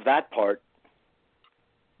to love that part.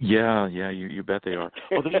 Yeah, you bet they are.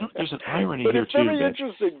 Well, there's an irony but here it's too. Very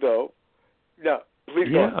interesting, though. Yeah,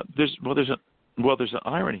 please go on. There's an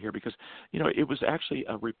irony here because it was actually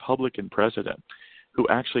a Republican president who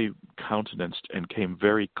actually countenanced and came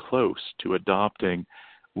very close to adopting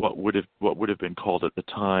what would have been called at the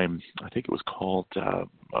time. I think it was called.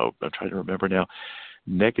 I'm trying to remember now.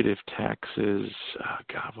 Negative taxes.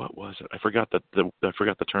 God, what was it? I forgot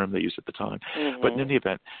the term they used at the time. Mm-hmm. But in any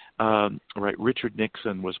event, Richard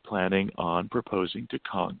Nixon was planning on proposing to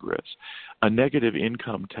Congress a negative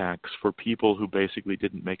income tax for people who basically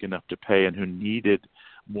didn't make enough to pay and who needed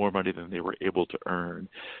more money than they were able to earn.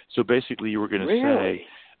 So basically, you were going to say,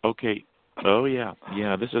 okay. Oh yeah.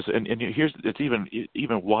 This is, and here's it's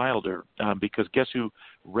even wilder because guess who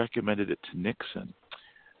recommended it to Nixon?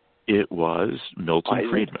 It was Milton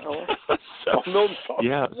Friedman. Milton.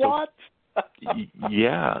 Yeah. What?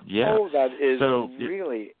 Yeah. Oh, that is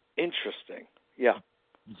really interesting. Yeah.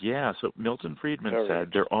 Yeah. So Milton Friedman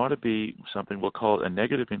said there ought to be something we'll call a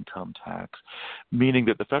negative income tax, meaning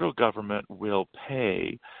that the federal government will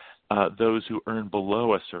pay those who earn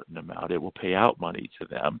below a certain amount. It will pay out money to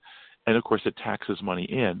them. And, of course, it taxes money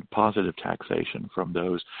in, positive taxation from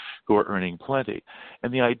those who are earning plenty.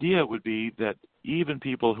 And the idea would be that even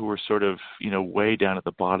people who are sort of, way down at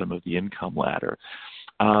the bottom of the income ladder,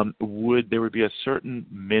 there would be a certain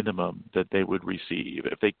minimum that they would receive.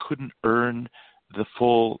 If they couldn't earn the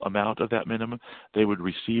full amount of that minimum, they would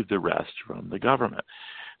receive the rest from the government.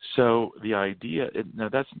 So the idea, now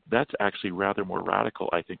that's actually rather more radical,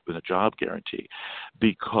 I think, than a job guarantee,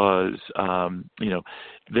 because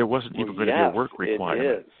there wasn't even going to be a work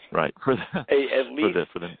requirement, right, for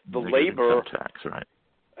the labor income tax, right?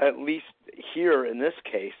 At least here in this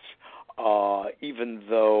case, even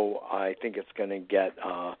though I think it's going to get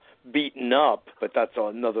beaten up, but that's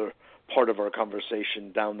another part of our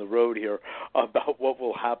conversation down the road here about what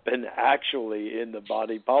will happen actually in the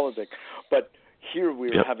body politic, but. Here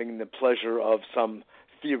we're having the pleasure of some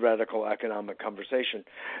theoretical economic conversation.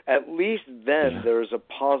 At least then there is a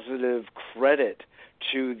positive credit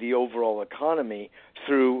to the overall economy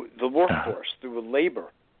through the workforce, through labor.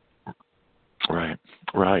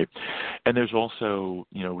 Right. And there's also,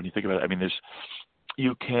 when you think about it,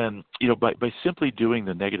 you can, by simply doing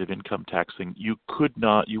the negative income taxing, you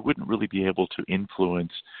wouldn't really be able to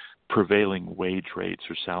influence prevailing wage rates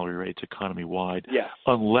or salary rates economy-wide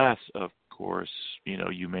unless, of course,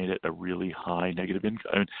 you made it a really high negative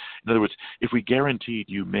income. In other words, if we guaranteed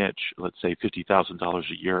you, Mitch, let's say $50,000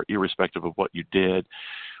 a year, irrespective of what you did,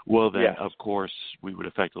 well, then, of course, we would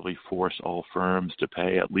effectively force all firms to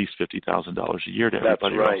pay at least $50,000 a year to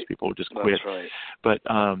everybody, or else people would just quit. That's right. But,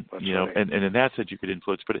 and in that sense, you could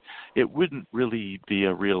influence, but it wouldn't really be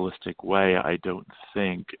a realistic way, I don't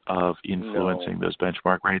think, of influencing those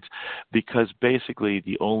benchmark rates, because basically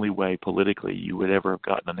the only way politically you would ever have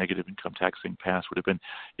gotten a negative income taxing passed would have been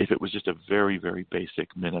if it was just a very, very basic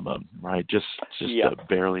minimum, right? Just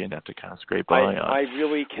barely enough to kind of scrape by on. I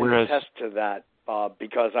really can attest to that.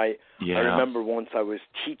 Because I remember once I was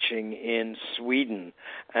teaching in Sweden,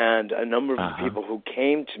 and a number of the people who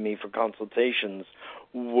came to me for consultations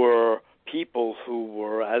were people who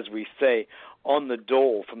were, as we say, on the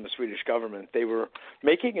dole from the Swedish government. They were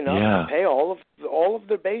making enough to pay all of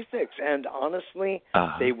their basics, and honestly,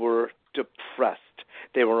 they were depressed.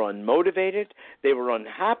 They were unmotivated. They were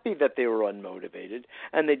unhappy that they were unmotivated,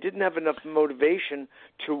 and they didn't have enough motivation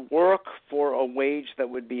to work for a wage that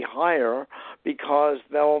would be higher because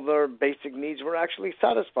all their basic needs were actually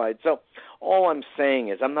satisfied. So all I'm saying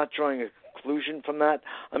is, I'm not drawing a conclusion from that.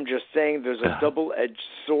 I'm just saying there's a double-edged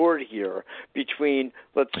sword here between,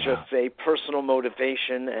 let's just say, personal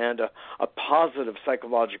motivation and a positive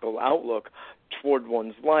psychological outlook toward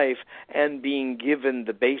one's life and being given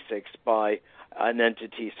the basics by an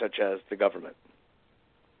entity such as the government.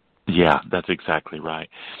 Yeah, that's exactly right.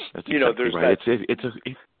 That's exactly there's right.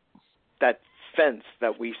 that fence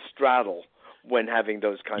that we straddle when having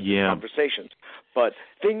those kinds of conversations. But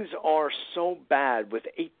things are so bad with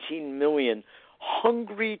 18 million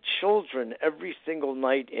hungry children every single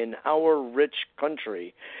night in our rich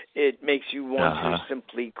country. It makes you want to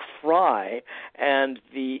simply cry, and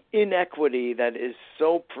the inequity that is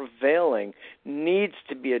so prevailing needs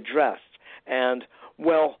to be addressed. And,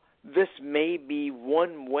 well, this may be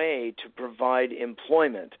one way to provide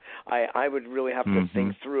employment. I would really have to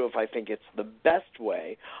think through if I think it's the best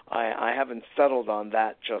way. I haven't settled on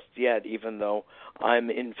that just yet, even though I'm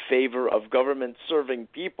in favor of government serving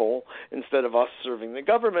people instead of us serving the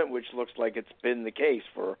government, which looks like it's been the case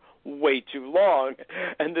for way too long,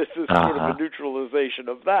 and this is sort of a neutralization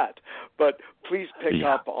of that. But please pick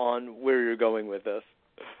up on where you're going with this.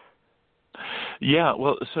 Yeah,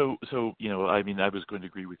 well, so I mean, I was going to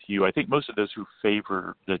agree with you. I think most of those who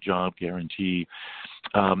favor the job guarantee,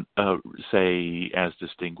 say, as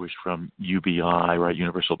distinguished from UBI, right,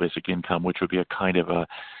 Universal Basic Income, which would be a kind of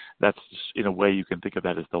that's in a way you can think of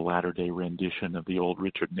that as the latter-day rendition of the old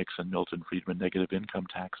Richard Nixon, Milton Friedman negative income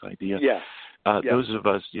tax idea. Those of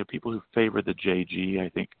us, people who favor the JG, I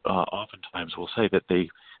think oftentimes will say that they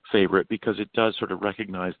favor it because it does sort of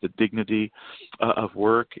recognize the dignity of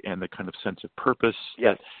work and the kind of sense of purpose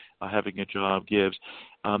that having a job gives.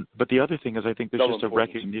 But the other thing is, I think there's just a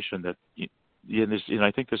recognition that,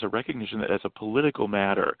 I think there's a recognition that as a political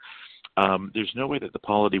matter, there's no way that the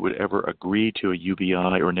polity would ever agree to a UBI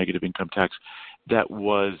or negative income tax that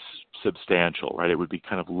was substantial, right? It would be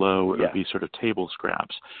kind of low. It would be sort of table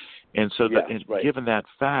scraps. And so given that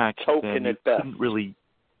fact, then you couldn't really...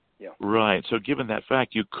 Right. So given that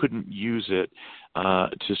fact, you couldn't use it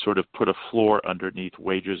to sort of put a floor underneath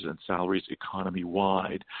wages and salaries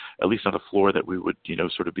economy-wide, at least not a floor that we would,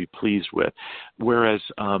 sort of be pleased with. Whereas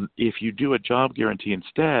if you do a job guarantee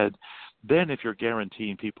instead, then if you're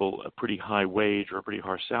guaranteeing people a pretty high wage or a pretty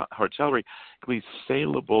hard salary, it can be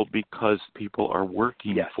saleable because people are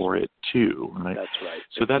working for it too. Right? That's right.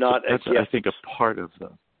 So that's I think, a part of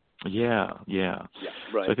the... Yeah.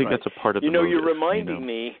 Right. So I think that's a part of the motive, you're reminding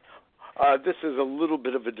me, this is a little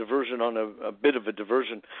bit of a diversion on a bit of a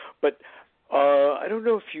diversion, but I don't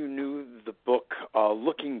know if you knew the book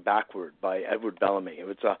Looking Backward by Edward Bellamy.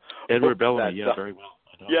 It's a Edward Bellamy, very well.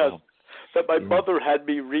 Yes. That my mother had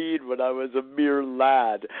me read when I was a mere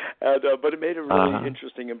lad, but it made a really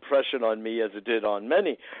interesting impression on me, as it did on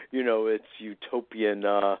many. It's utopian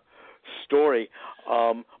story,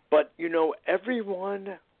 but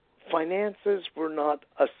everyone. Finances were not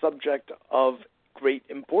a subject of great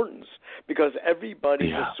importance because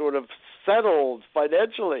everybody was sort of settled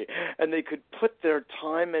financially, and they could put their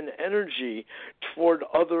time and energy toward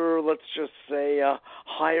other, let's just say,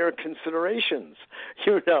 higher considerations,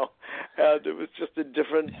 and it was just a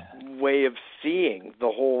different way of seeing the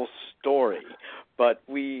whole story. But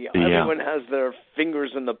everyone has their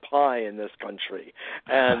fingers in the pie in this country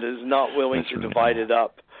and is not willing to divide it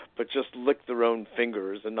up, but just lick their own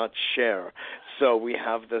fingers and not share. So we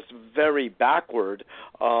have this very backward,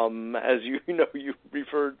 as you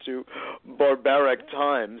referred to, barbaric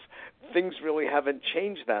times. Things really haven't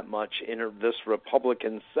changed that much in this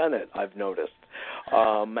Republican Senate, I've noticed.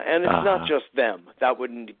 And it's not just them. That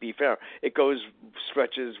wouldn't be fair. It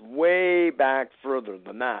stretches way back further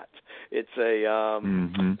than that. It's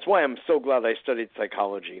it's why I'm so glad I studied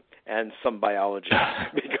psychology and some biology,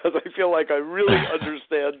 because I feel like I really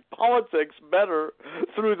understand politics better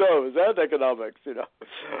through those, and economics,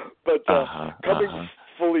 But coming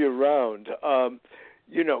fully around,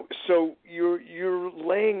 so you're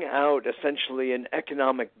laying out essentially an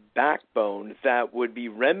economic backbone that would be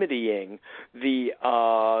remedying the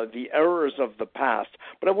errors of the past.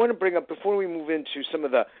 But I want to bring up, before we move into some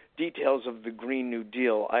of the details of the Green New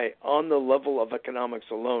Deal, on the level of economics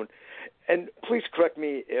alone, and please correct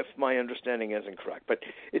me if my understanding isn't correct, but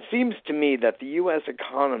it seems to me that the U.S.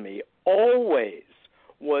 economy always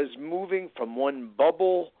was moving from one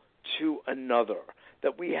bubble to another,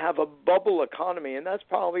 that we have a bubble economy, and that's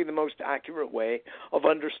probably the most accurate way of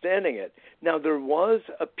understanding it. Now, there was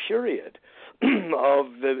a period of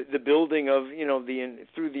the building of,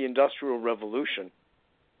 through the Industrial Revolution,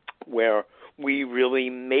 where we really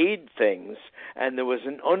made things, and there was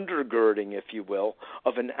an undergirding, if you will,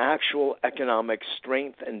 of an actual economic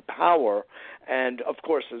strength and power, and of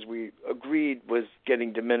course, as we agreed, was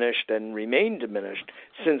getting diminished and remained diminished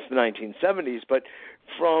since the 1970s. But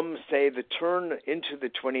from, say, the turn into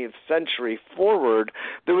the 20th century forward,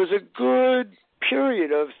 there was a good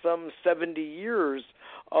period of some 70 years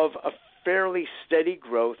of a fairly steady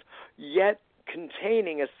growth, yet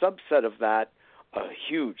containing a subset of that, a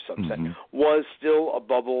huge subset, was still a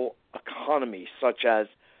bubble economy, such as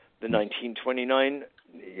the 1929,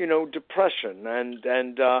 depression and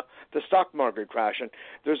the stock market crash. And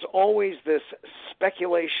there's always this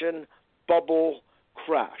speculation bubble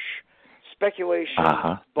crash.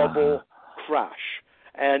 Bubble crash.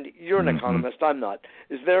 And you're an economist, I'm not.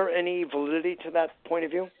 Is there any validity to that point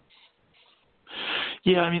of view?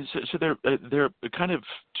 Yeah, I mean, so there are kind of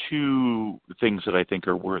two things that I think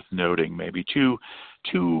are worth noting, maybe two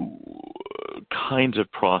kinds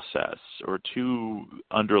of process or two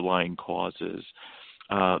underlying causes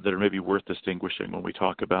that are maybe worth distinguishing when we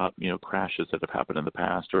talk about, crashes that have happened in the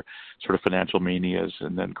past, or sort of financial manias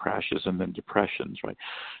and then crashes and then depressions, right?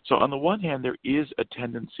 So on the one hand, there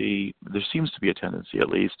seems to be a tendency at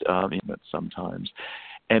least, sometimes,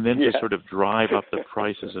 and then to sort of drive up the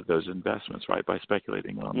prices of those investments, right, by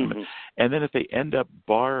speculating on them. And then if they end up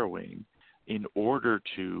borrowing in order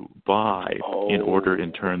to buy, in order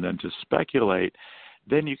in turn then to speculate,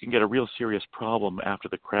 then you can get a real serious problem after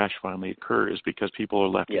the crash finally occurs, because people are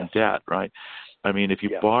left in debt, right? I mean, if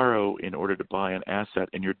you borrow in order to buy an asset,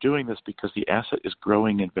 and you're doing this because the asset is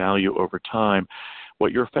growing in value over time,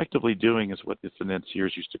 what you're effectively doing is what the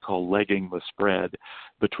financiers used to call legging the spread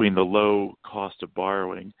between the low cost of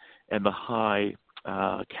borrowing and the high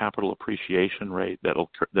capital appreciation rate that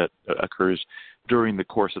occurs during the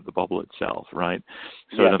course of the bubble itself, right?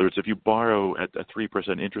 So in other words, if you borrow at a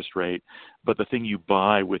 3% interest rate, but the thing you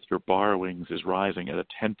buy with your borrowings is rising at a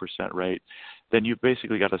 10% rate, then you've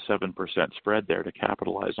basically got a 7% spread there to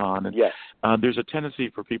capitalize on. And there's a tendency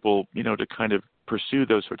for people, to kind of pursue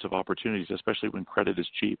those sorts of opportunities, especially when credit is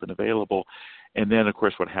cheap and available. And then, of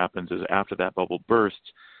course, what happens is after that bubble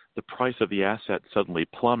bursts, the price of the asset suddenly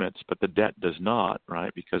plummets, but the debt does not,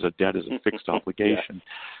 right? Because a debt is a fixed obligation.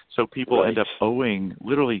 So people end up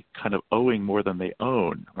literally kind of owing more than they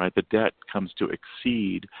own, right? The debt comes to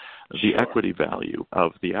exceed the equity value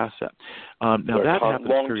of the asset. Now that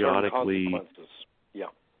happens periodically.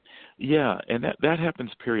 Yeah, and that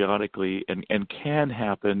happens periodically and can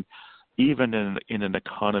happen even in an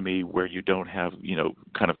economy where you don't have,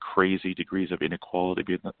 kind of crazy degrees of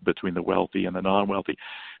inequality between the wealthy and the non-wealthy.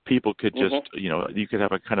 People could just, you could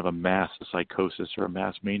have a kind of a mass psychosis or a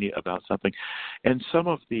mass mania about something. And some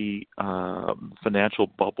of the financial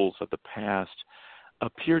bubbles of the past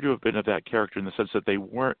appear to have been of that character in the sense that they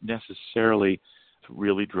weren't necessarily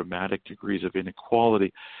really dramatic degrees of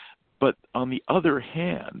inequality. But on the other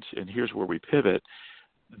hand, and here's where we pivot,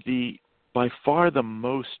 by far the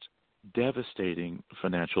most devastating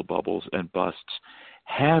financial bubbles and busts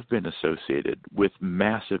have been associated with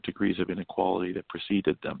massive degrees of inequality that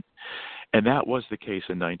preceded them. And that was the case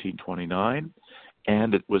in 1929,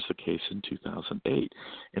 and it was the case in 2008.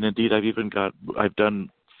 And indeed, I've done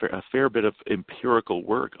a fair bit of empirical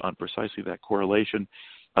work on precisely that correlation.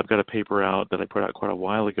 I've got a paper out that I put out quite a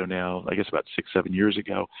while ago now, I guess about 6-7 years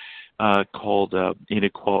ago, called I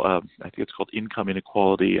think it's called Income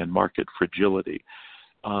Inequality and Market Fragility.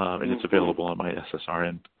 And it's available on my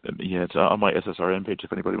SSRN. It's on my SSRN page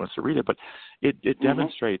if anybody wants to read it. But it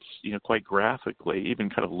demonstrates, quite graphically, even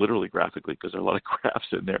kind of literally graphically, because there are a lot of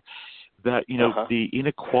graphs in there, that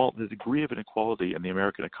the degree of inequality in the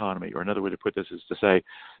American economy, or another way to put this is to say,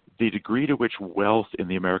 the degree to which wealth in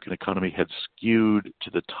the American economy had skewed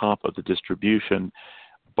to the top of the distribution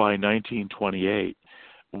by 1928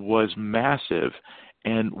 was massive.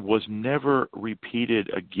 And was never repeated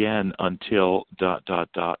again until ...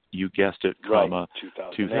 you guessed it,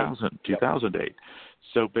 2008.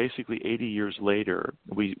 So basically 80 years later,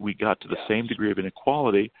 we got to the same degree of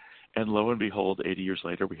inequality, and lo and behold, 80 years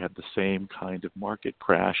later, we had the same kind of market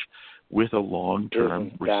crash with a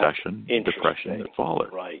long-term recession, depression that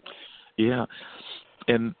followed. Right. Yeah.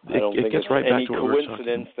 And it gets right back to what we were talking about.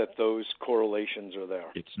 Coincidence that those correlations are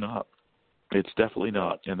there. It's not. It's definitely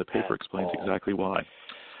not, and the paper explains exactly why.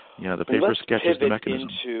 Yeah, the paper sketches the mechanism.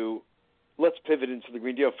 Let's pivot into the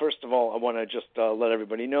Green Deal. First of all, I want to just let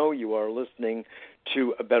everybody know you are listening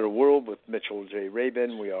to A Better World with Mitchell J.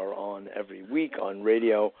 Rabin. We are on every week on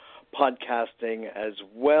radio, podcasting, as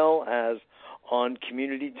well as on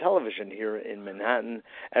community television here in Manhattan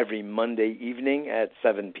every Monday evening at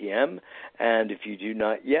 7 p.m. And if you do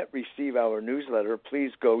not yet receive our newsletter,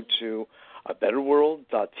 please go to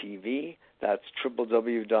abetterworld.tv. That's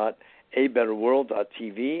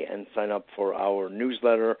www.abetterworld.tv and sign up for our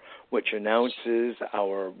newsletter, which announces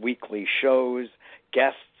our weekly shows,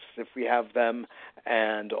 guests if we have them,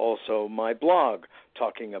 and also my blog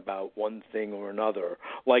talking about one thing or another,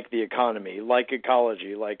 like the economy, like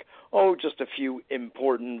ecology, like, just a few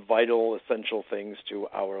important, vital, essential things to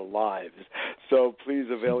our lives. So please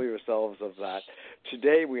avail yourselves of that.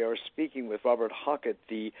 Today we are speaking with Robert Hockett,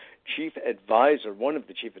 the chief advisor, one of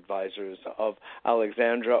the chief advisors of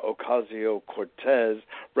Alexandra Ocasio-Cortez,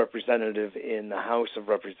 representative in the House of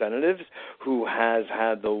Representatives, who has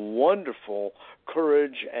had the wonderful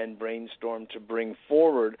courage and brainstorm to bring bring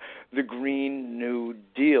forward the Green New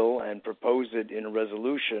Deal and propose it in a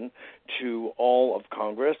resolution to all of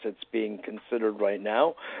Congress. It's being considered right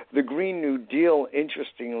now. The Green New Deal,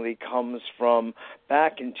 interestingly, comes from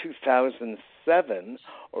back in 2007,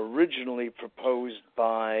 originally proposed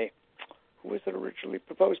by, who was it originally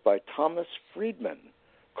proposed by? Thomas Friedman,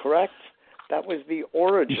 correct? That was the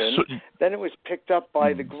origin. Then it was picked up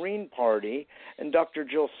by the Green Party, and Dr.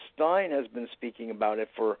 Jill Stein has been speaking about it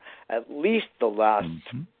for at least the last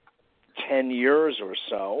 10 years or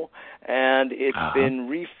so, and it's been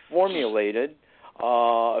reformulated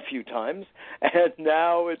a few times, and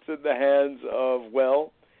now it's in the hands of,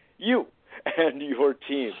 well, you and your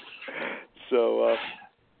team. So,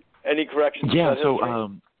 any corrections? Yeah,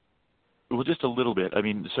 well, just a little bit. I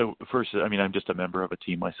mean, so first, I mean, I'm just a member of a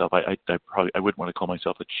team myself. I wouldn't want to call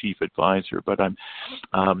myself a chief advisor, but I'm,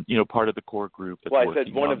 part of the core group that's working on this. Well, I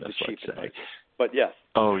said one of the chief advisors, but yes.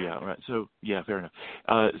 Oh, yeah, right. So, yeah, fair enough.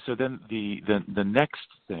 So then the next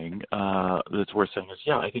thing that's worth saying is,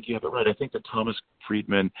 yeah, I think you have it right. I think that Thomas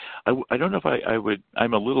Friedman, I don't know if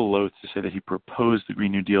I'm a little loath to say that he proposed the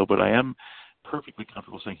Green New Deal, but I am perfectly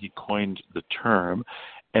comfortable saying he coined the term.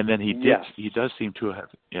 And then he does seem to have,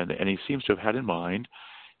 and he seems to have had in mind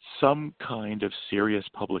some kind of serious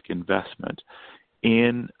public investment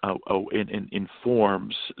in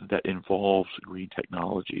forms that involves green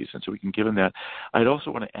technologies. And so we can give him that. I'd also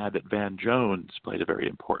want to add that Van Jones played a very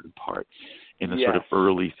important part in the sort of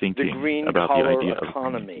early thinking about the idea of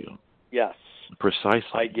Green Deal. Yes. Precisely.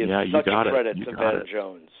 I give such a credit to Van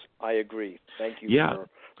Jones. I agree. Thank you for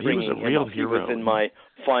bringing him up. He was a real hero. He was in my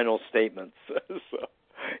final statements. So.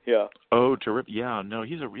 Yeah. Oh, terrific! Yeah, no,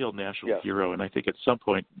 he's a real national hero, and I think at some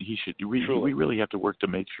point he should. We really have to work to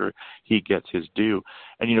make sure he gets his due.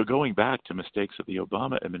 And going back to mistakes of the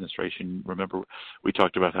Obama administration, remember we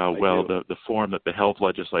talked about how the form that the health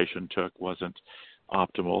legislation took wasn't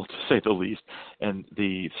optimal, to say the least, and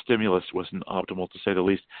the stimulus wasn't optimal, to say the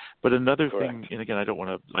least. But another thing, and again, I don't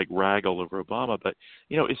want to rag all over Obama, but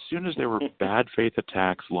as soon as there were bad faith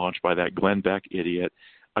attacks launched by that Glenn Beck idiot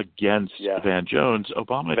against Van Jones,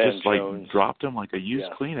 Obama dropped him like a used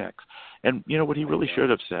Kleenex. And what he really should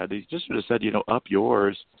have said, he just should have said, up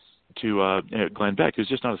yours to Glenn Beck, who's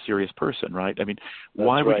just not a serious person, right? I mean,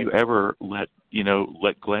 why would you ever let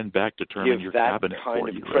Glenn Beck determine your cabinet for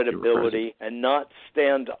you? Give that kind of credibility and not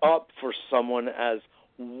stand up for someone as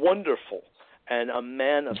wonderful and a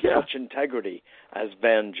man of such integrity as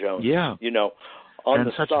Van Jones. Yeah. On and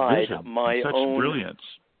the such side, vision, my such own brilliance.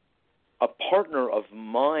 A partner of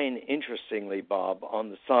mine, interestingly, Bob,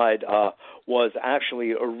 on the side, was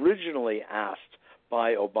actually originally asked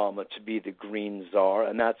by Obama to be the Green Czar,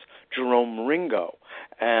 and that's Jerome Ringo.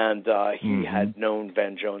 And he had known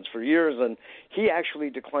Van Jones for years, and he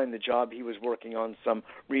actually declined the job. He was working on some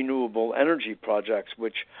renewable energy projects,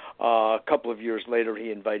 which a couple of years later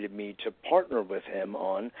he invited me to partner with him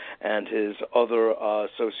on, and his other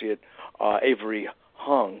associate, Avery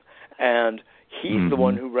Hung. And he's the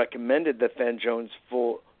one who recommended that Van Jones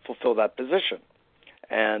fulfill that position.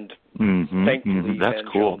 And thankfully, that's Van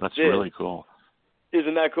cool. Jones That's did. Really cool.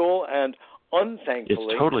 Isn't that cool? And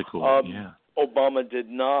unthankfully, it's totally cool. Obama did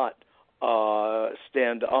not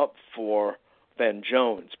stand up for Van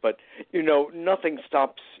Jones. But, nothing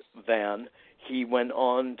stops Van. He went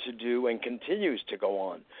on to do and continues to go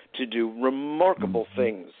on to do remarkable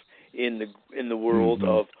things in the world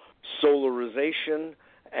of solarization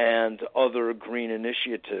and other green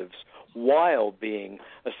initiatives while being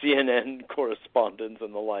a CNN correspondent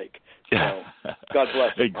and the like. So, God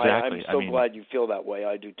bless him. Exactly. I'm so glad you feel that way.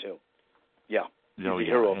 I do too. Yeah. No, He's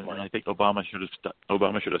a hero of mine. And I think Obama should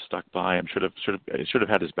have stuck by him. Should have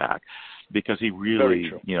had his back, because he really,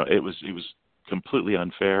 it was completely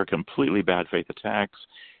unfair, completely bad faith attacks.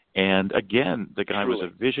 And again, the guy was a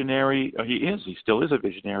visionary. He still is a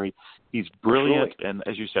visionary. He's brilliant, and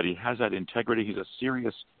as you said, he has that integrity. He's a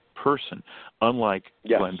serious person, unlike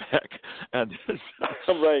Glenn Beck. And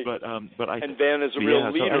right. But and Van is a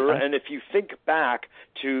real leader. And if you think back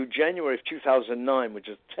to January of 2009, which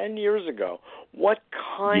is 10 years ago, what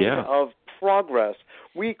kind of progress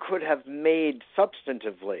we could have made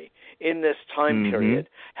substantively in this time period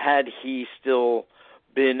had he still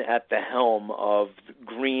been at the helm of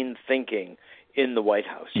green thinking in the White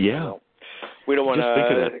House. So we don't want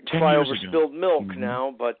to cry over spilled milk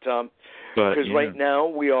now, but because right now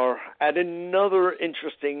we are at another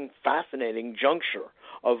interesting, fascinating juncture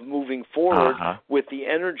of moving forward with the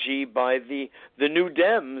energy by the new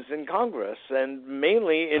Dems in Congress, and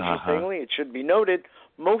mainly, interestingly, it should be noted,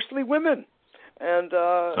 mostly women. And,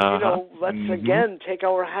 let's again take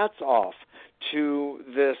our hats off to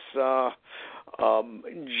this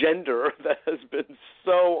gender that has been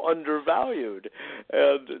so undervalued.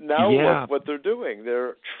 And now look what they're doing.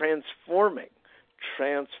 They're transforming.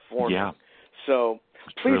 Yeah. So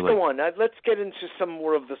please go on. Now, let's get into some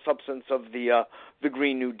more of the substance of the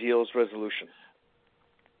Green New Deal's resolution.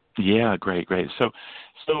 Yeah, great. So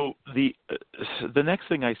the next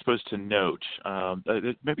thing I suppose to note,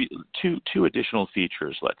 maybe two additional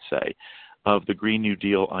features, let's say, of the Green New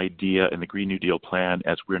Deal idea and the Green New Deal plan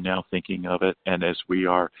as we're now thinking of it and as we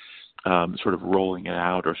are sort of rolling it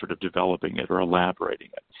out or sort of developing it or elaborating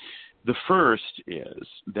it. The first is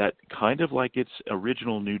that, kind of like its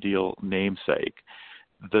original New Deal namesake,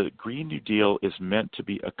 the Green New Deal is meant to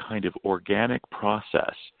be a kind of organic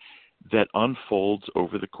process that unfolds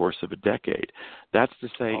over the course of a decade. That's to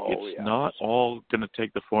say, it's not all going to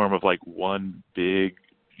take the form of like one big,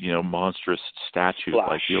 monstrous statute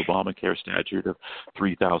like the Obamacare statute of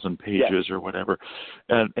 3,000 pages or whatever.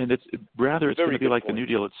 And it's going to be like the New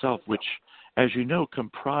Deal itself, which, as you know,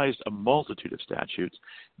 comprised a multitude of statutes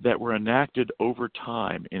that were enacted over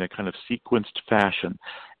time in a kind of sequenced fashion.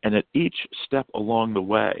 And at each step along the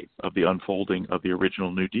way of the unfolding of the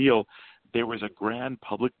original New Deal, there was a grand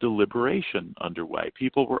public deliberation underway.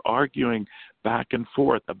 People were arguing back and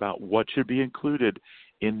forth about what should be included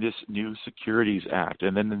in this new Securities Act,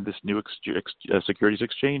 and then in this new Securities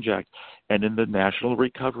Exchange Act, and in the National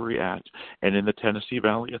Recovery Act, and in the Tennessee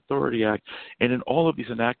Valley Authority Act. And in all of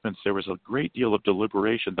these enactments, there was a great deal of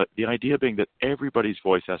deliberation, but the idea being that everybody's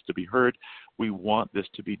voice has to be heard. We want this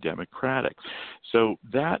to be democratic. So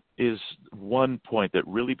that is one point that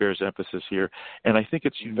really bears emphasis here, and I think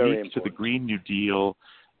it's unique to the Green New Deal.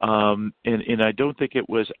 And I don't think it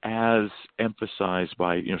was as emphasized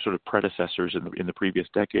by sort of predecessors in the previous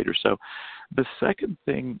decade or so. The second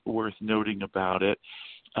thing worth noting about it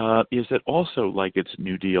is that also, like its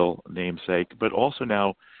New Deal namesake, but also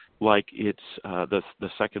now like its the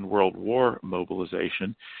Second World War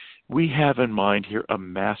mobilization, we have in mind here a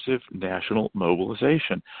massive national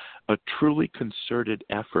mobilization, a truly concerted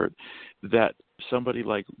effort that somebody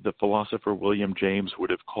like the philosopher William James would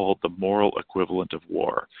have called the moral equivalent of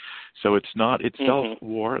war. So it's not itself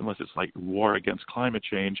war, unless it's like war against climate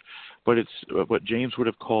change, but it's what James would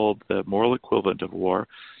have called the moral equivalent of war.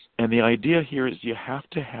 And the idea here is you have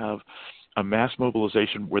to have a mass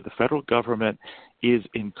mobilization where the federal government is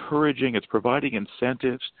encouraging, it's providing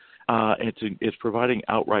incentives, it's providing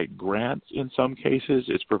outright grants in some cases,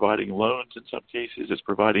 it's providing loans in some cases, it's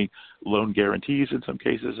providing loan guarantees in some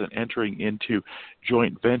cases, and entering into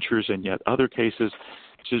joint ventures in yet other cases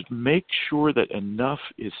to make sure that enough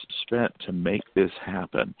is spent to make this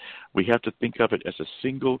happen. We have to think of it as a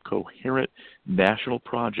single coherent national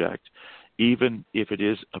project, even if it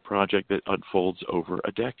is a project that unfolds over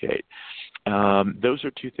a decade. Those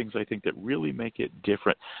are two things I think that really make it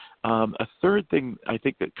different. A third thing I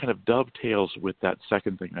think that kind of dovetails with that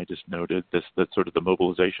second thing I just noted, that sort of the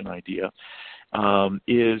mobilization idea,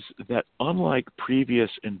 is that unlike previous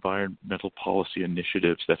environmental policy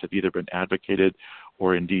initiatives that have either been advocated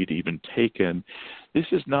or indeed even taken, this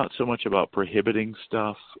is not so much about prohibiting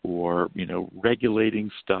stuff or, regulating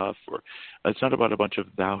stuff, or it's not about a bunch of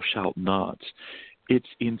thou shalt nots.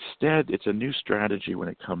 It's a new strategy when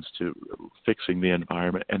it comes to fixing the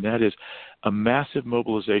environment, and that is a massive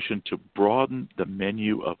mobilization to broaden the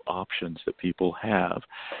menu of options that people have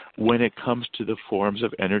when it comes to the forms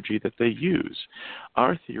of energy that they use.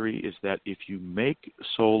 Our theory is that if you make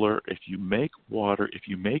solar, if you make water, if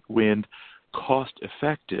you make wind cost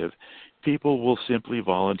effective, people will simply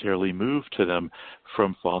voluntarily move to them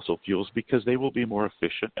from fossil fuels because they will be more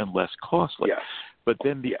efficient and less costly. Yes. But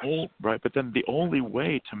then the only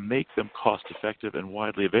way to make them cost effective and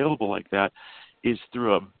widely available like that is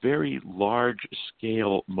through a very large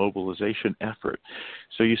scale mobilization effort.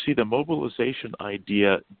 So you see, the mobilization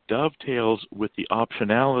idea dovetails with the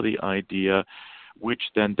optionality idea, which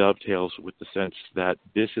then dovetails with the sense that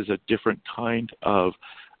this is a different kind of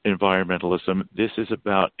environmentalism. This is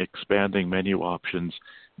about expanding menu options,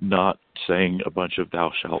 not saying a bunch of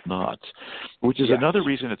thou shalt nots, which is another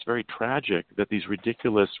reason it's very tragic that these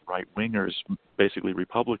ridiculous right-wingers, basically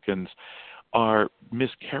Republicans, are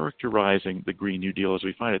mischaracterizing the Green New Deal as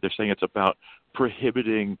we find it. They're saying it's about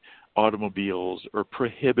prohibiting automobiles or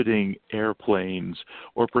prohibiting airplanes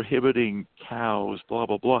or prohibiting cows, blah,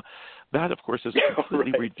 blah, blah. That, of course, is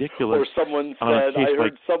completely ridiculous. Or someone said, I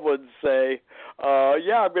heard someone say,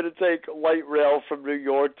 I'm going to take light rail from New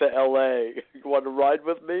York to L.A. You want to ride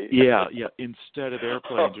with me? Yeah, instead of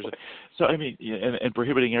airplanes. So, I mean, and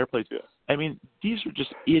prohibiting airplanes. Yeah. I mean, these are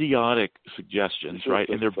just idiotic suggestions, right?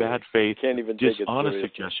 And they're bad faith, dishonest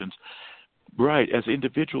suggestions. Right, as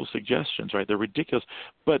individual suggestions, right? They're ridiculous.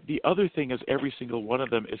 But the other thing is every single one of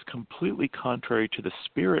them is completely contrary to the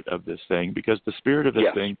spirit of this thing, because the spirit of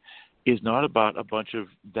this thing is not about a bunch of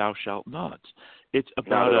thou shalt nots. It's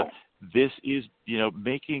about this is,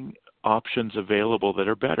 making options available that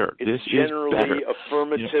are better. It's this generally is better.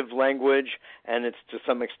 affirmative language, and it's to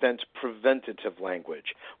some extent preventative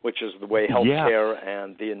language, which is the way healthcare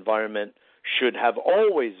and the environment should have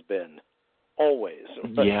always been. Always.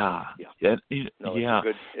 And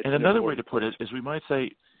another way to put it is we might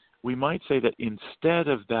say that instead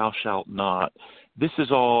of thou shalt not, this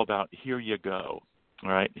is all about here you go. All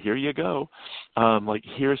right, here you go.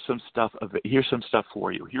 Here's some stuff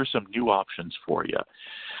for you. Here's some new options for you.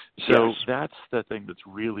 So that's the thing that's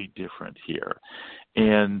really different here.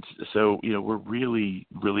 And so, we're really,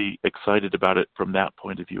 really excited about it from that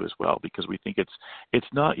point of view as well, because we think it's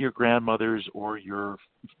not your grandmother's or your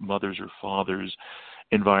mother's or father's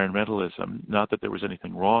environmentalism. Not that there was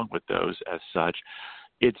anything wrong with those as such.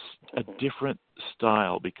 It's a different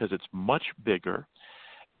style because it's much bigger,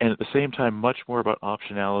 and at the same time, much more about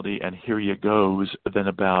optionality and here you goes than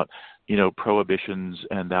about, prohibitions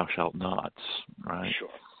and thou shalt nots, right? Sure.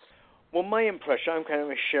 Well, my impression, I'm going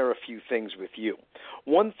to share a few things with you.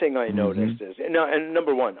 One thing I noticed is, and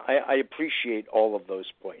number one, I appreciate all of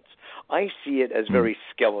those points. I see it as very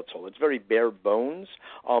skeletal. It's very bare bones.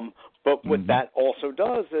 But what that also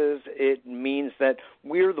does is it means that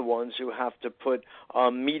we're the ones who have to put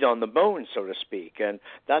meat on the bone, so to speak. And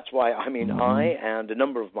that's why, I and a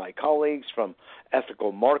number of my colleagues from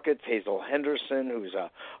Ethical Markets, Hazel Henderson, who's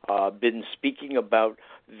been speaking about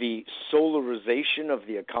the solarization of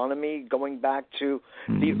the economy going back to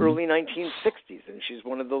the early 1960s, and she's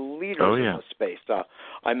one of the leaders in the space.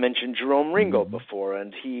 I mentioned Jerome Ringo before,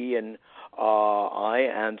 and he and I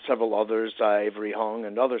and several others, Avery Hung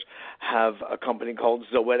and others, have a company called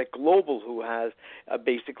Zoetic Global, who has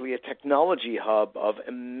basically a technology hub of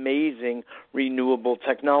amazing renewable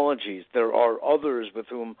technologies. There are others with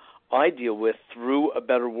whom I deal with through A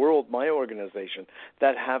Better World, my organization,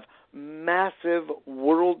 that have massive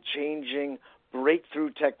world-changing breakthrough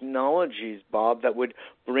technologies, Bob, that would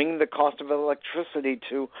bring the cost of electricity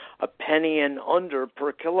to a penny and under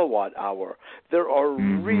per kilowatt hour. There are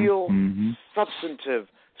real substantive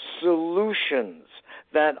solutions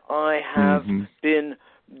that I have been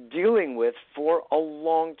dealing with for a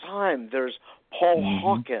long time. There's Paul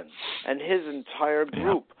Hockett and his entire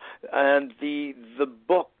group, and the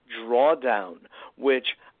book Drawdown, which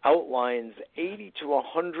outlines 80 to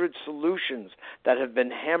 100 solutions that have been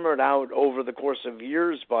hammered out over the course of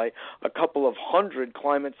years by a couple of hundred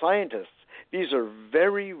climate scientists. These are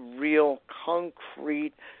very real,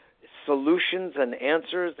 concrete solutions and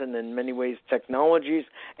answers, and in many ways technologies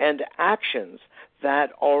and actions that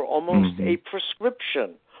are almost a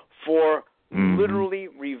prescription for literally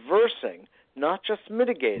reversing, not just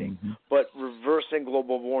mitigating, but reversing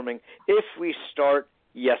global warming if we start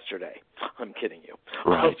yesterday. I'm kidding you.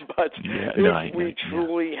 Right. But we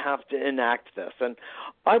truly have to enact this. And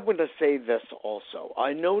I want to say this also.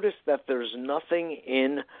 I noticed that there's nothing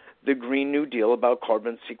in the Green New Deal about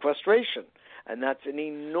carbon sequestration. And that's an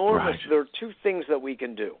enormous, there are two things that we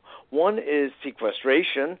can do. One is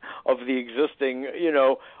sequestration of the existing,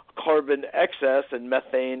 carbon excess and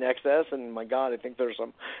methane excess, and my God, I think there's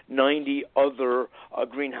some 90 other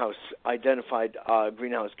identified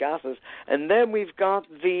greenhouse gases. And then we've got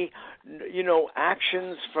the,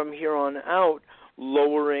 actions from here on out,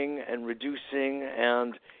 lowering and reducing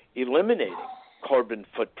and eliminating carbon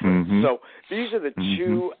footprint. So these are the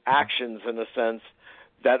two actions, in a sense,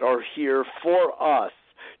 that are here for us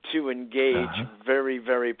to engage very,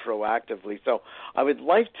 very proactively. So I would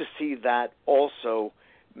like to see that also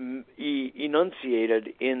enunciated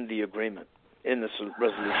in the agreement, in this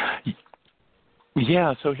resolution.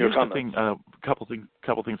 Yeah. So here's the thing. Couple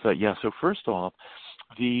things. So first off,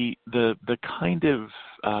 the kind of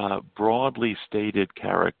broadly stated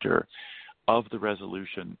character of the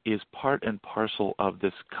resolution is part and parcel of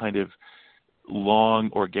this kind of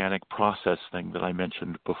long organic process thing that I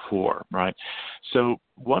mentioned before, right? So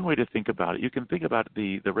one way to think about it, you can think about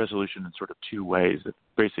the resolution in sort of two ways that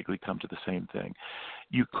basically come to the same thing.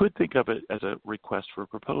 You could think of it as a request for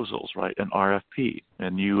proposals, right? An RFP.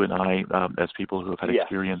 And you and I, as people who have had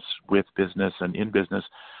experience with business and in business,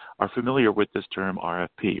 are familiar with this term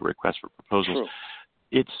RFP, request for proposals. True.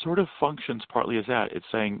 It sort of functions partly as that. It's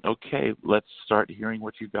saying, okay, let's start hearing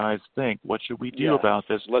what you guys think. What should we do about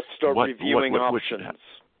this? Let's start reviewing options.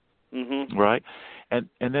 Right? And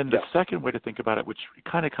then the second way to think about it, which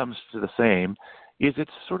kind of comes to the same, is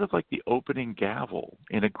it's sort of like the opening gavel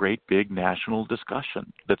in a great big national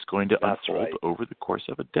discussion that's going to unfold over the course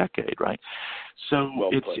of a decade, right? So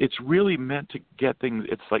it's really meant to get things.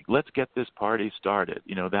 It's like, let's get this party started,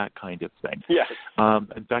 that kind of thing. Yes.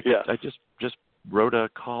 In fact, I just wrote a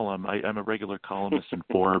column. I'm a regular columnist in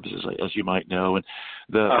Forbes, as you might know, and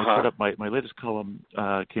I put up my latest column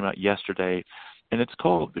came out yesterday, and it's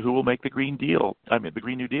called "Who Will Make the Green Deal?" I mean, the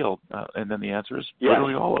Green New Deal, and then the answer is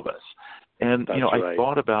literally all of us. And I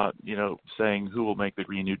thought about saying who will make the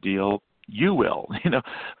Green New Deal. You will,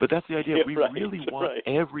 but that's the idea. We really want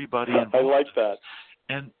everybody involved. I like that.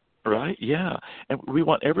 And right, yeah, and we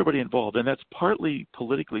want everybody involved, and that's partly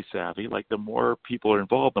politically savvy. Like, the more people are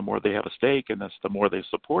involved, the more they have a stake, and that's the more they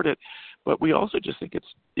support it. But we also just think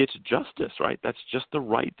it's justice, right? That's just the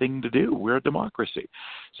right thing to do. We're a democracy,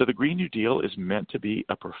 so the Green New Deal is meant to be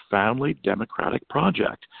a profoundly democratic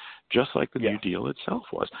project, just like the New Deal itself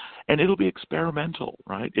was. And it'll be experimental,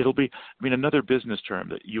 right? It'll be, another business term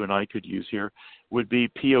that you and I could use here would be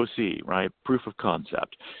POC, right? Proof of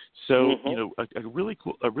concept. So, a really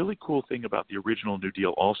cool thing about the original New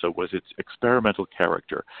Deal also was its experimental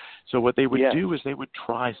character. So what they would do is they would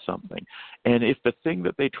try something. And if the thing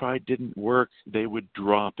that they tried didn't work, they would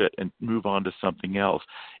drop it and move on to something else.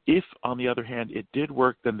 If, on the other hand, it did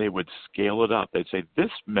work, then they would scale it up. They'd say,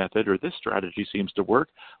 this method or this strategy seems to work.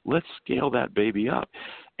 Let's scale that baby up.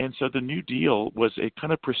 And so the New Deal was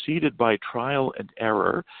kind of preceded by trial and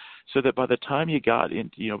error, so that by the time you got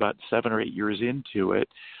into, about 7 or 8 years into it,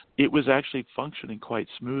 it was actually functioning quite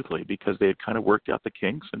smoothly, because they had kind of worked out the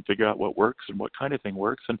kinks and figured out what works and what kind of thing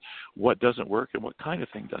works and what doesn't work and what kind of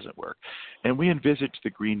thing doesn't work. And we envisage the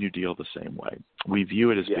Green New Deal the same way. We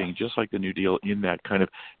view it as being just like the New Deal in that kind of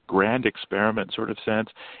grand experiment sort of sense,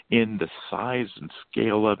 in the size and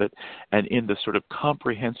scale of it, and in the sort of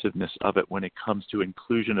comprehensiveness of it when it comes to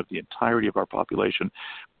inclusion of the entirety of our population,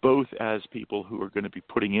 both as people who are going to be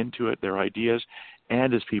putting into it their ideas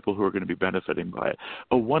and as people who are going to be benefiting by it.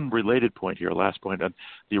 One related point here, last point on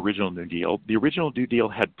the original New Deal. The original New Deal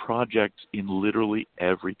had projects in literally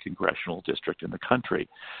every congressional district in the country.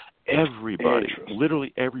 Everybody,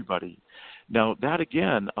 literally everybody. Now, that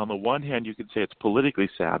again, on the one hand, you could say it's politically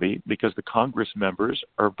savvy, because the Congress members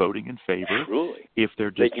are voting in favor if their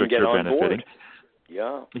districts are benefiting.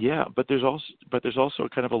 Yeah, but there's also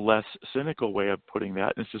kind of a less cynical way of putting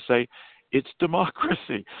that, is to say it's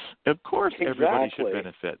democracy. Of course, everybody should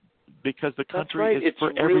benefit, because the country is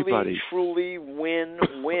for everybody. It's really, truly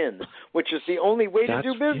win-win, which is the only way to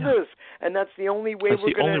do business, and that's the only way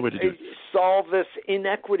we're going to solve this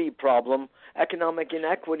inequity problem, economic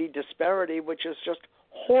inequity, disparity, which is just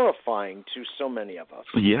horrifying to so many of us.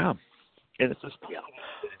 Yeah, and it's just to do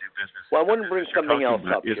business. Well, I want to bring something else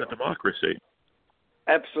up here. Is a democracy.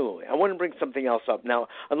 Absolutely. I want to bring something else up. Now,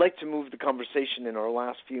 I'd like to move the conversation in our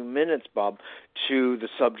last few minutes, Bob, to the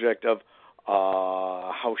subject of,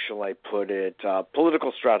 how shall I put it,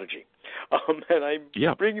 political strategy. And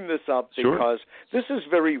I'm bringing this up because this is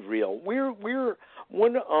very real. We're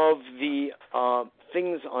one of the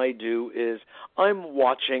things I do is I'm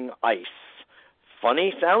watching ice.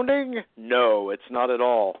 Funny sounding? No, it's not at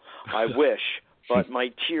all. I wish. But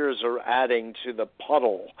my tears are adding to the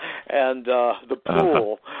puddle and the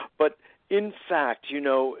pool. But in fact,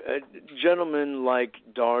 a gentleman like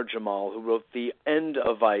Dar Jamal, who wrote The End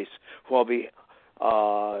of Ice, who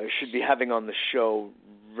should be having on the show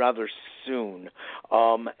rather soon,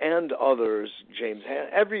 and others, James,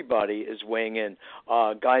 everybody is weighing in.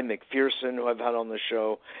 Guy McPherson, who I've had on the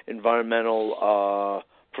show, environmental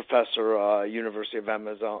professor, University of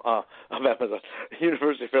Arizona,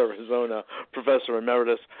 professor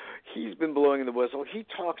emeritus. He's been blowing the whistle. He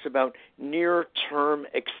talks about near-term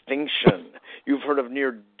extinction. You've heard of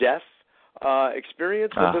near-death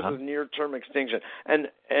experience, but this is near-term extinction. And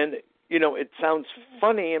it sounds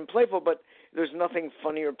funny and playful, but there's nothing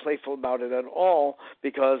funny or playful about it at all,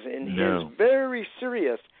 because in his very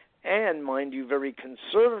serious and, mind you, very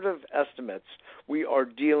conservative estimates, we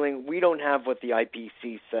don't have what the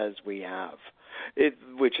IPC says we have,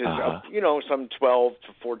 which is, some 12 to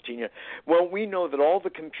 14 years. Well, we know that all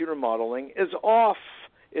the computer modeling is off.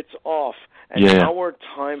 It's off. And our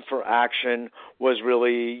time for action was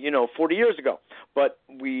really, 40 years ago. But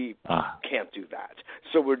we can't do that.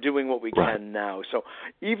 So we're doing what we can now. So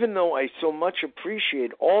even though I so much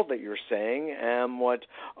appreciate all that you're saying and what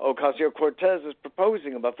Ocasio-Cortez is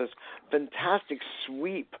proposing about this fantastic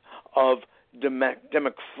sweep of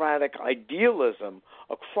democratic idealism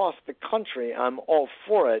across the country, I'm all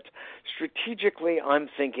for it. Strategically, I'm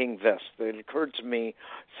thinking this, that occurred to me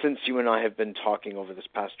since you and I have been talking over this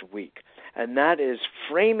past week, and that is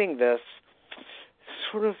framing this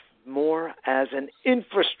sort of more as an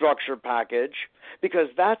infrastructure package, because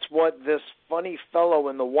that's what this funny fellow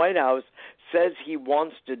in the White House says he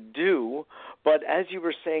wants to do. But as you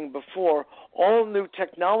were saying before, all new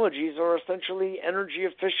technologies are essentially energy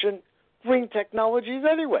efficient green technologies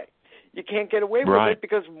anyway. You can't get away with it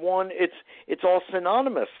because one, it's all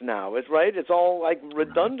synonymous now. It's right. It's all like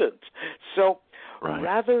redundant. So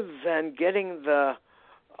rather than getting the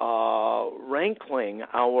rankling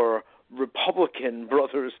our Republican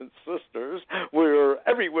brothers and sisters, we're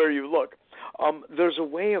everywhere you look. There's a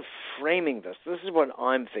way of framing this. This is what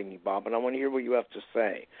I'm thinking, Bob, and I want to hear what you have to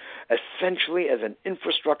say. Essentially as an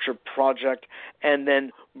infrastructure project, and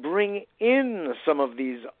then bring in some of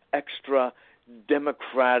these extra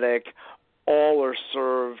democratic, all are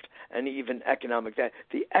served, and even economic.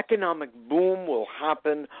 The economic boom will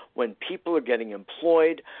happen when people are getting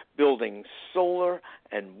employed, building solar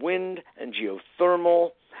and wind and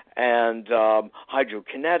geothermal and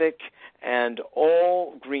hydrokinetic and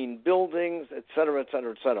all green buildings, et cetera, et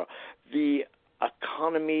cetera, et cetera. The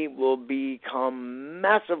economy will become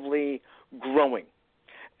massively growing.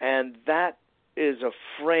 And that is a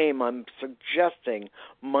frame I'm suggesting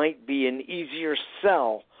might be an easier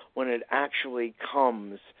sell when it actually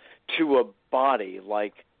comes to a body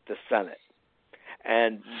like the Senate.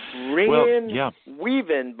 And weave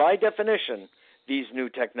in, by definition, these new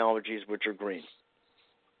technologies which are green.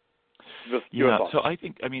 So I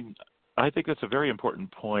think that's a very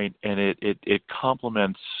important point, and it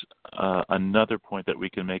complements another point that we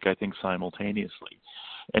can make, I think, simultaneously.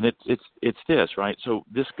 And it's this, right? So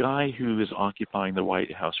this guy who is occupying the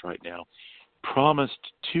White House right now promised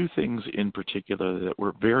two things in particular that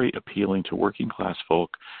were very appealing to working class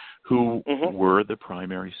folk who were the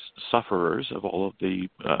primary sufferers of all of the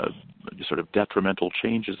sort of detrimental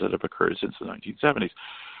changes that have occurred since the 1970s.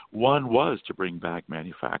 One was to bring back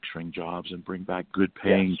manufacturing jobs and bring back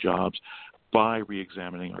good-paying jobs by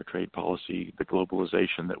re-examining our trade policy, the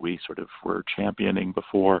globalization that we sort of were championing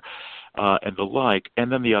before, and the like.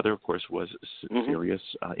 And then the other, of course, was serious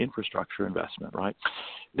infrastructure investment, right?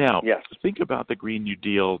 Now, think about the Green New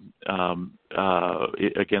Deal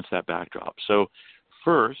against that backdrop. So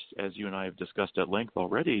first, as you and I have discussed at length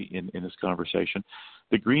already in this conversation,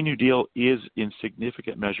 the Green New Deal is in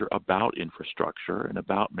significant measure about infrastructure and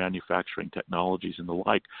about manufacturing technologies and the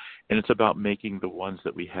like. And it's about making the ones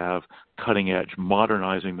that we have cutting edge,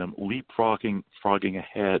 modernizing them, leapfrogging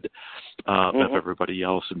ahead of everybody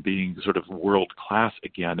else and being sort of world class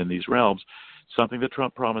again in these realms. Something that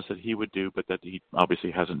Trump promised that he would do, but that he obviously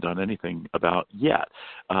hasn't done anything about yet.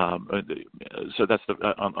 So that's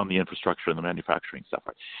on the infrastructure and the manufacturing stuff.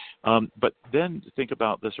 Right? But then think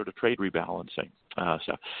about the sort of trade rebalancing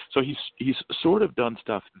stuff. So he's sort of done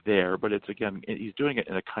stuff there, but it's again he's doing it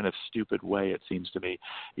in a kind of stupid way. It seems to me.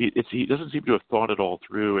 He doesn't seem to have thought it all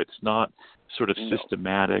through. It's not sort of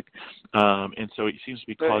systematic, and so he seems to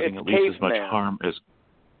be causing at least as much harm as.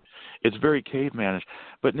 It's very cavemanish.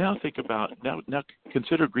 But now think about now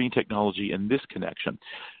consider green technology in this connection.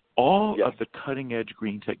 All of the cutting-edge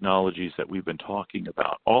green technologies that we've been talking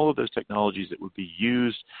about, all of those technologies that would be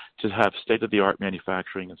used to have state-of-the-art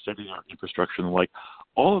manufacturing and state-of-the-art infrastructure and the like,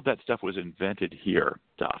 all of that stuff was invented here,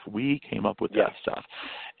 Duff. We came up with that stuff.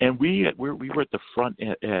 And we were at the front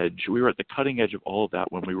edge. We were at the cutting edge of all of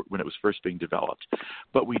that when it was first being developed.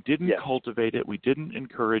 But we didn't cultivate it. We didn't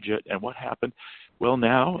encourage it. And what happened? Well,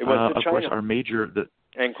 now, of course, our major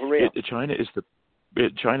and Korea. China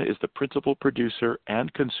is the principal producer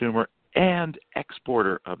and consumer and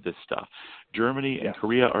exporter of this stuff. Germany and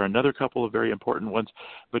Korea are another couple of very important ones,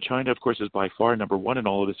 but China, of course, is by far number one in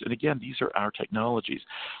all of this. And again, these are our technologies.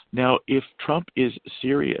 Now, if Trump is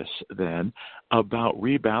serious then about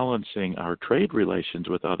rebalancing our trade relations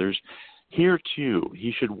with others, here too,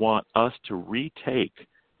 he should want us to retake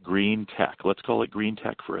green tech. Let's call it green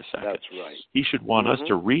tech for a second. That's right. He should want us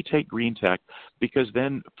to retake green tech because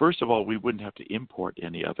then, first of all, we wouldn't have to import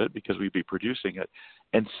any of it because we'd be producing it.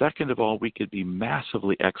 And second of all, we could be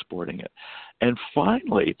massively exporting it. And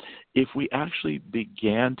finally, if we actually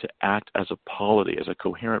began to act as a polity, as a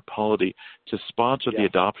coherent polity to sponsor the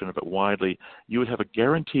adoption of it widely, you would have a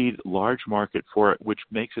guaranteed large market for it, which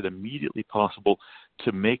makes it immediately possible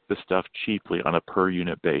to make the stuff cheaply on a per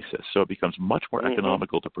unit basis. So it becomes much more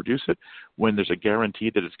economical to produce it when there's a guarantee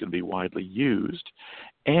that it's going to be widely used.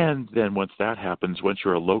 And then once that happens, once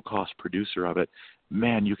you're a low-cost producer of it,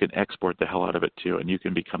 man, you can export the hell out of it too, and you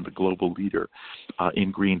can become the global leader in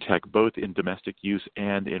green tech, both in domestic use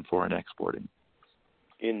and in foreign exporting.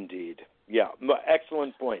 Indeed. Yeah,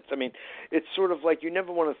 excellent points. I mean, it's sort of like you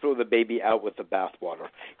never want to throw the baby out with the bathwater.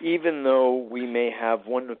 Even though we may have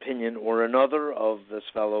one opinion or another of this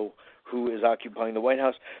fellow who is occupying the White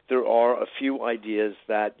House, there are a few ideas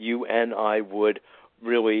that you and I would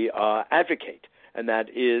really advocate. And that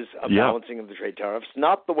is a balancing of the trade tariffs,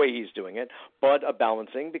 not the way he's doing it, but a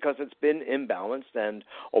balancing because it's been imbalanced, and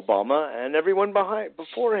Obama and everyone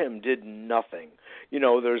before him did nothing. You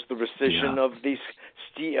know, there's the rescission of the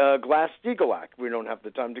Glass-Steagall Act. We don't have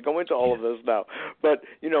the time to go into all of this now. But,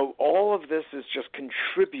 you know, all of this is just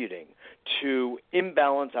contributing to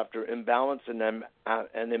imbalance after imbalance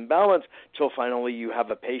and imbalance till finally you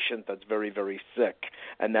have a patient that's very, very sick.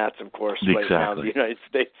 And that's, of course, right now the United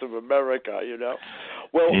States of America, you know.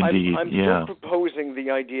 Well, Indeed, I'm still proposing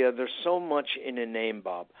the idea. There's so much in a name,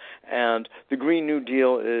 Bob. And the Green New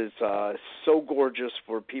Deal is so gorgeous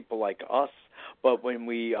for people like us. But when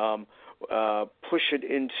we push it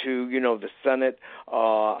into, you know, the Senate,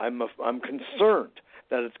 I'm concerned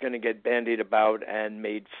that it's going to get bandied about and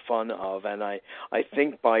made fun of. And I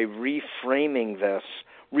think by reframing this,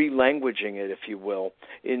 relanguaging it, if you will,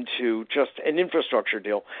 into just an infrastructure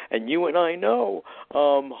deal, and you and I know,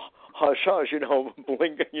 hush, hush, you know,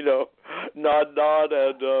 blink, you know, nod, nod,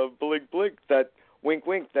 and blink, blink, that wink,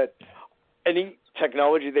 wink, that any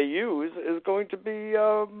technology they use is going to be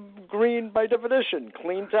green by definition,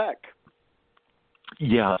 clean tech.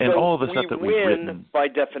 Yeah, and so all the stuff that we've written by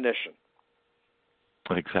definition.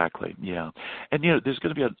 Exactly, yeah. And, you know, there's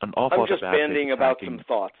going to be an awful lot of bad faith attacking. I'm just bandying about some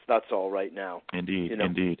thoughts, that's all right now. Indeed, you know?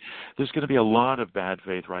 Indeed. There's going to be a lot of bad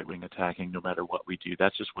faith right-wing attacking no matter what we do.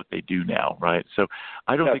 That's just what they do now, right? So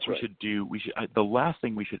I don't think we should do – the last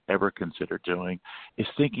thing we should ever consider doing is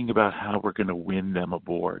thinking about how we're going to win them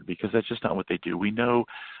aboard, because that's just not what they do. We know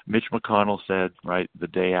Mitch McConnell said, right, the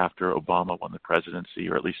day after Obama won the presidency,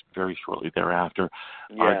 or at least very shortly thereafter,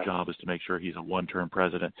 our job is to make sure he's a one-term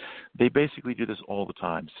president. They basically do this all the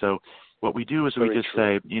time. So what we do is we just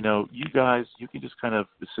say, you know, you guys, you can just kind of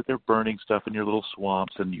sit there burning stuff in your little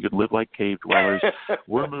swamps, and you can live like cave dwellers.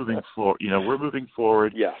 We're moving forward. You know, we're moving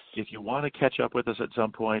forward. Yes. If you want to catch up with us at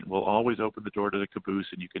some point, we'll always open the door to the caboose,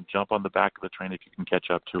 and you can jump on the back of the train if you can catch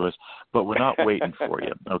up to us. But we're not waiting for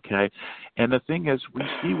you, okay? And the thing is, we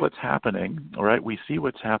see what's happening. All right, we see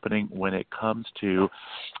what's happening when it comes to, you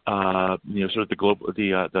know, sort of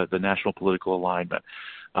the national political alignment.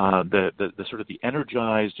 The sort of the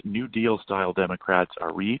energized New Deal style Democrats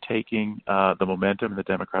are retaking the momentum in the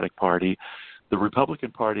Democratic Party. The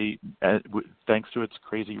Republican Party, thanks to its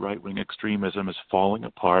crazy right-wing extremism, is falling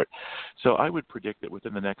apart. So I would predict that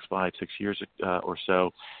within the next 5-6 years or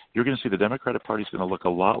so, you're going to see the Democratic Party is going to look a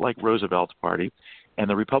lot like Roosevelt's party, and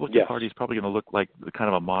the Republican Party is probably going to look like the kind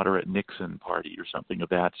of a moderate Nixon party or something of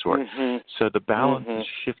that sort. Mm-hmm. So the balance is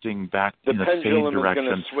shifting back in the same direction. The pendulum is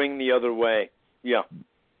going to swing the other way. Yeah.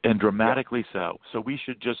 And dramatically so. So we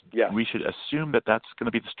should just we should assume that that's going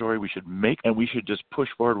to be the story we should make, and we should just push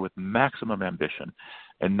forward with maximum ambition,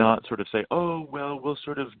 and not sort of say, oh well, we'll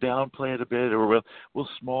sort of downplay it a bit, or we'll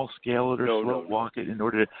small scale it or slow walk it in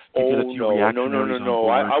order to get a few reactionaries on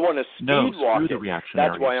board. I want to speed walk the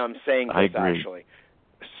reactionaries. That's why I'm saying this. I agree. Actually,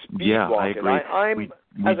 speed walk I agree. it.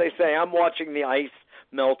 As I say, I'm watching the ice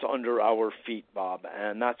melt under our feet, Bob,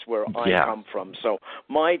 and that's where I come from. So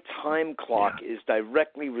my time clock is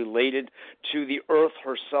directly related to the Earth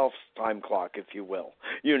herself's time clock, if you will.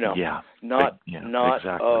 You know, not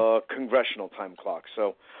exactly. a congressional time clock.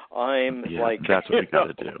 So I'm that's what we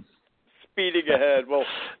got to do. Speeding ahead. Well,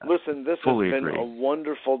 listen, this has been agree. a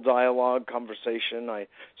wonderful dialogue, conversation. I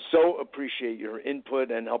so appreciate your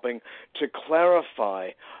input and helping to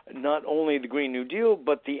clarify not only the Green New Deal,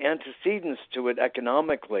 but the antecedents to it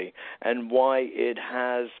economically and why it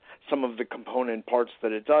has some of the component parts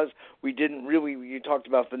that it does. You talked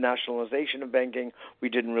about the nationalization of banking. We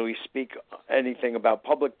didn't really speak anything about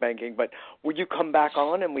public banking, but would you come back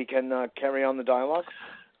on and we can carry on the dialogue?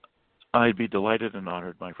 I'd be delighted and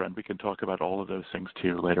honored, my friend. We can talk about all of those things,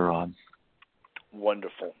 too, later on.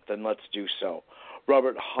 Wonderful. Then let's do so.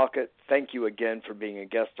 Robert Hockett, thank you again for being a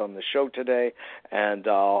guest on the show today, and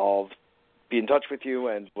I'll be in touch with you,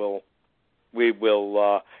 and we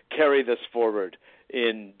will carry this forward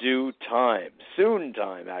in due time, soon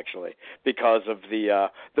time, actually, because of the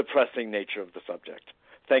pressing nature of the subject.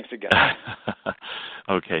 Thanks again.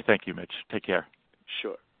 Okay. Thank you, Mitch. Take care.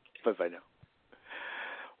 Sure. Bye-bye now.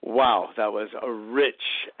 Wow, that was a rich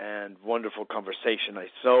and wonderful conversation. I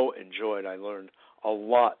so enjoyed. I learned a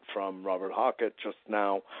lot from Robert Hockett just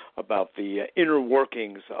now about the inner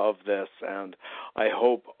workings of this, and I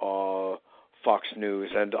hope Fox News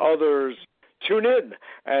and others, tune in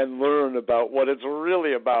and learn about what it's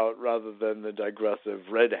really about rather than the digressive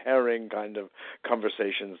red herring kind of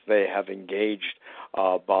conversations they have engaged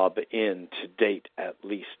Bob in to date, at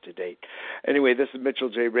least to date. Anyway, this is Mitchell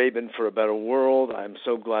J. Rabin for A Better World. I'm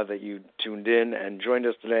so glad that you tuned in and joined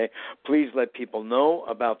us today. Please let people know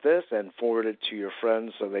about this and forward it to your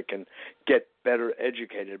friends so they can get better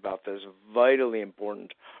educated about this vitally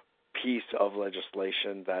important piece of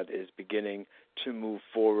legislation that is beginning to move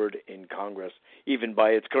forward in Congress, even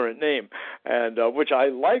by its current name, and which I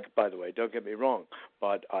like, by the way, don't get me wrong,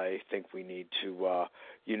 but I think we need to,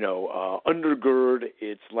 undergird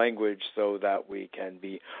its language so that we can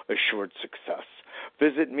be assured success.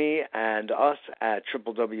 Visit me and us at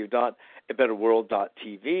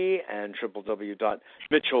www.abetterworld.tv and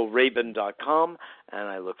www.mitchellrabin.com, and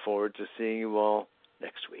I look forward to seeing you all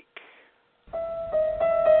next week.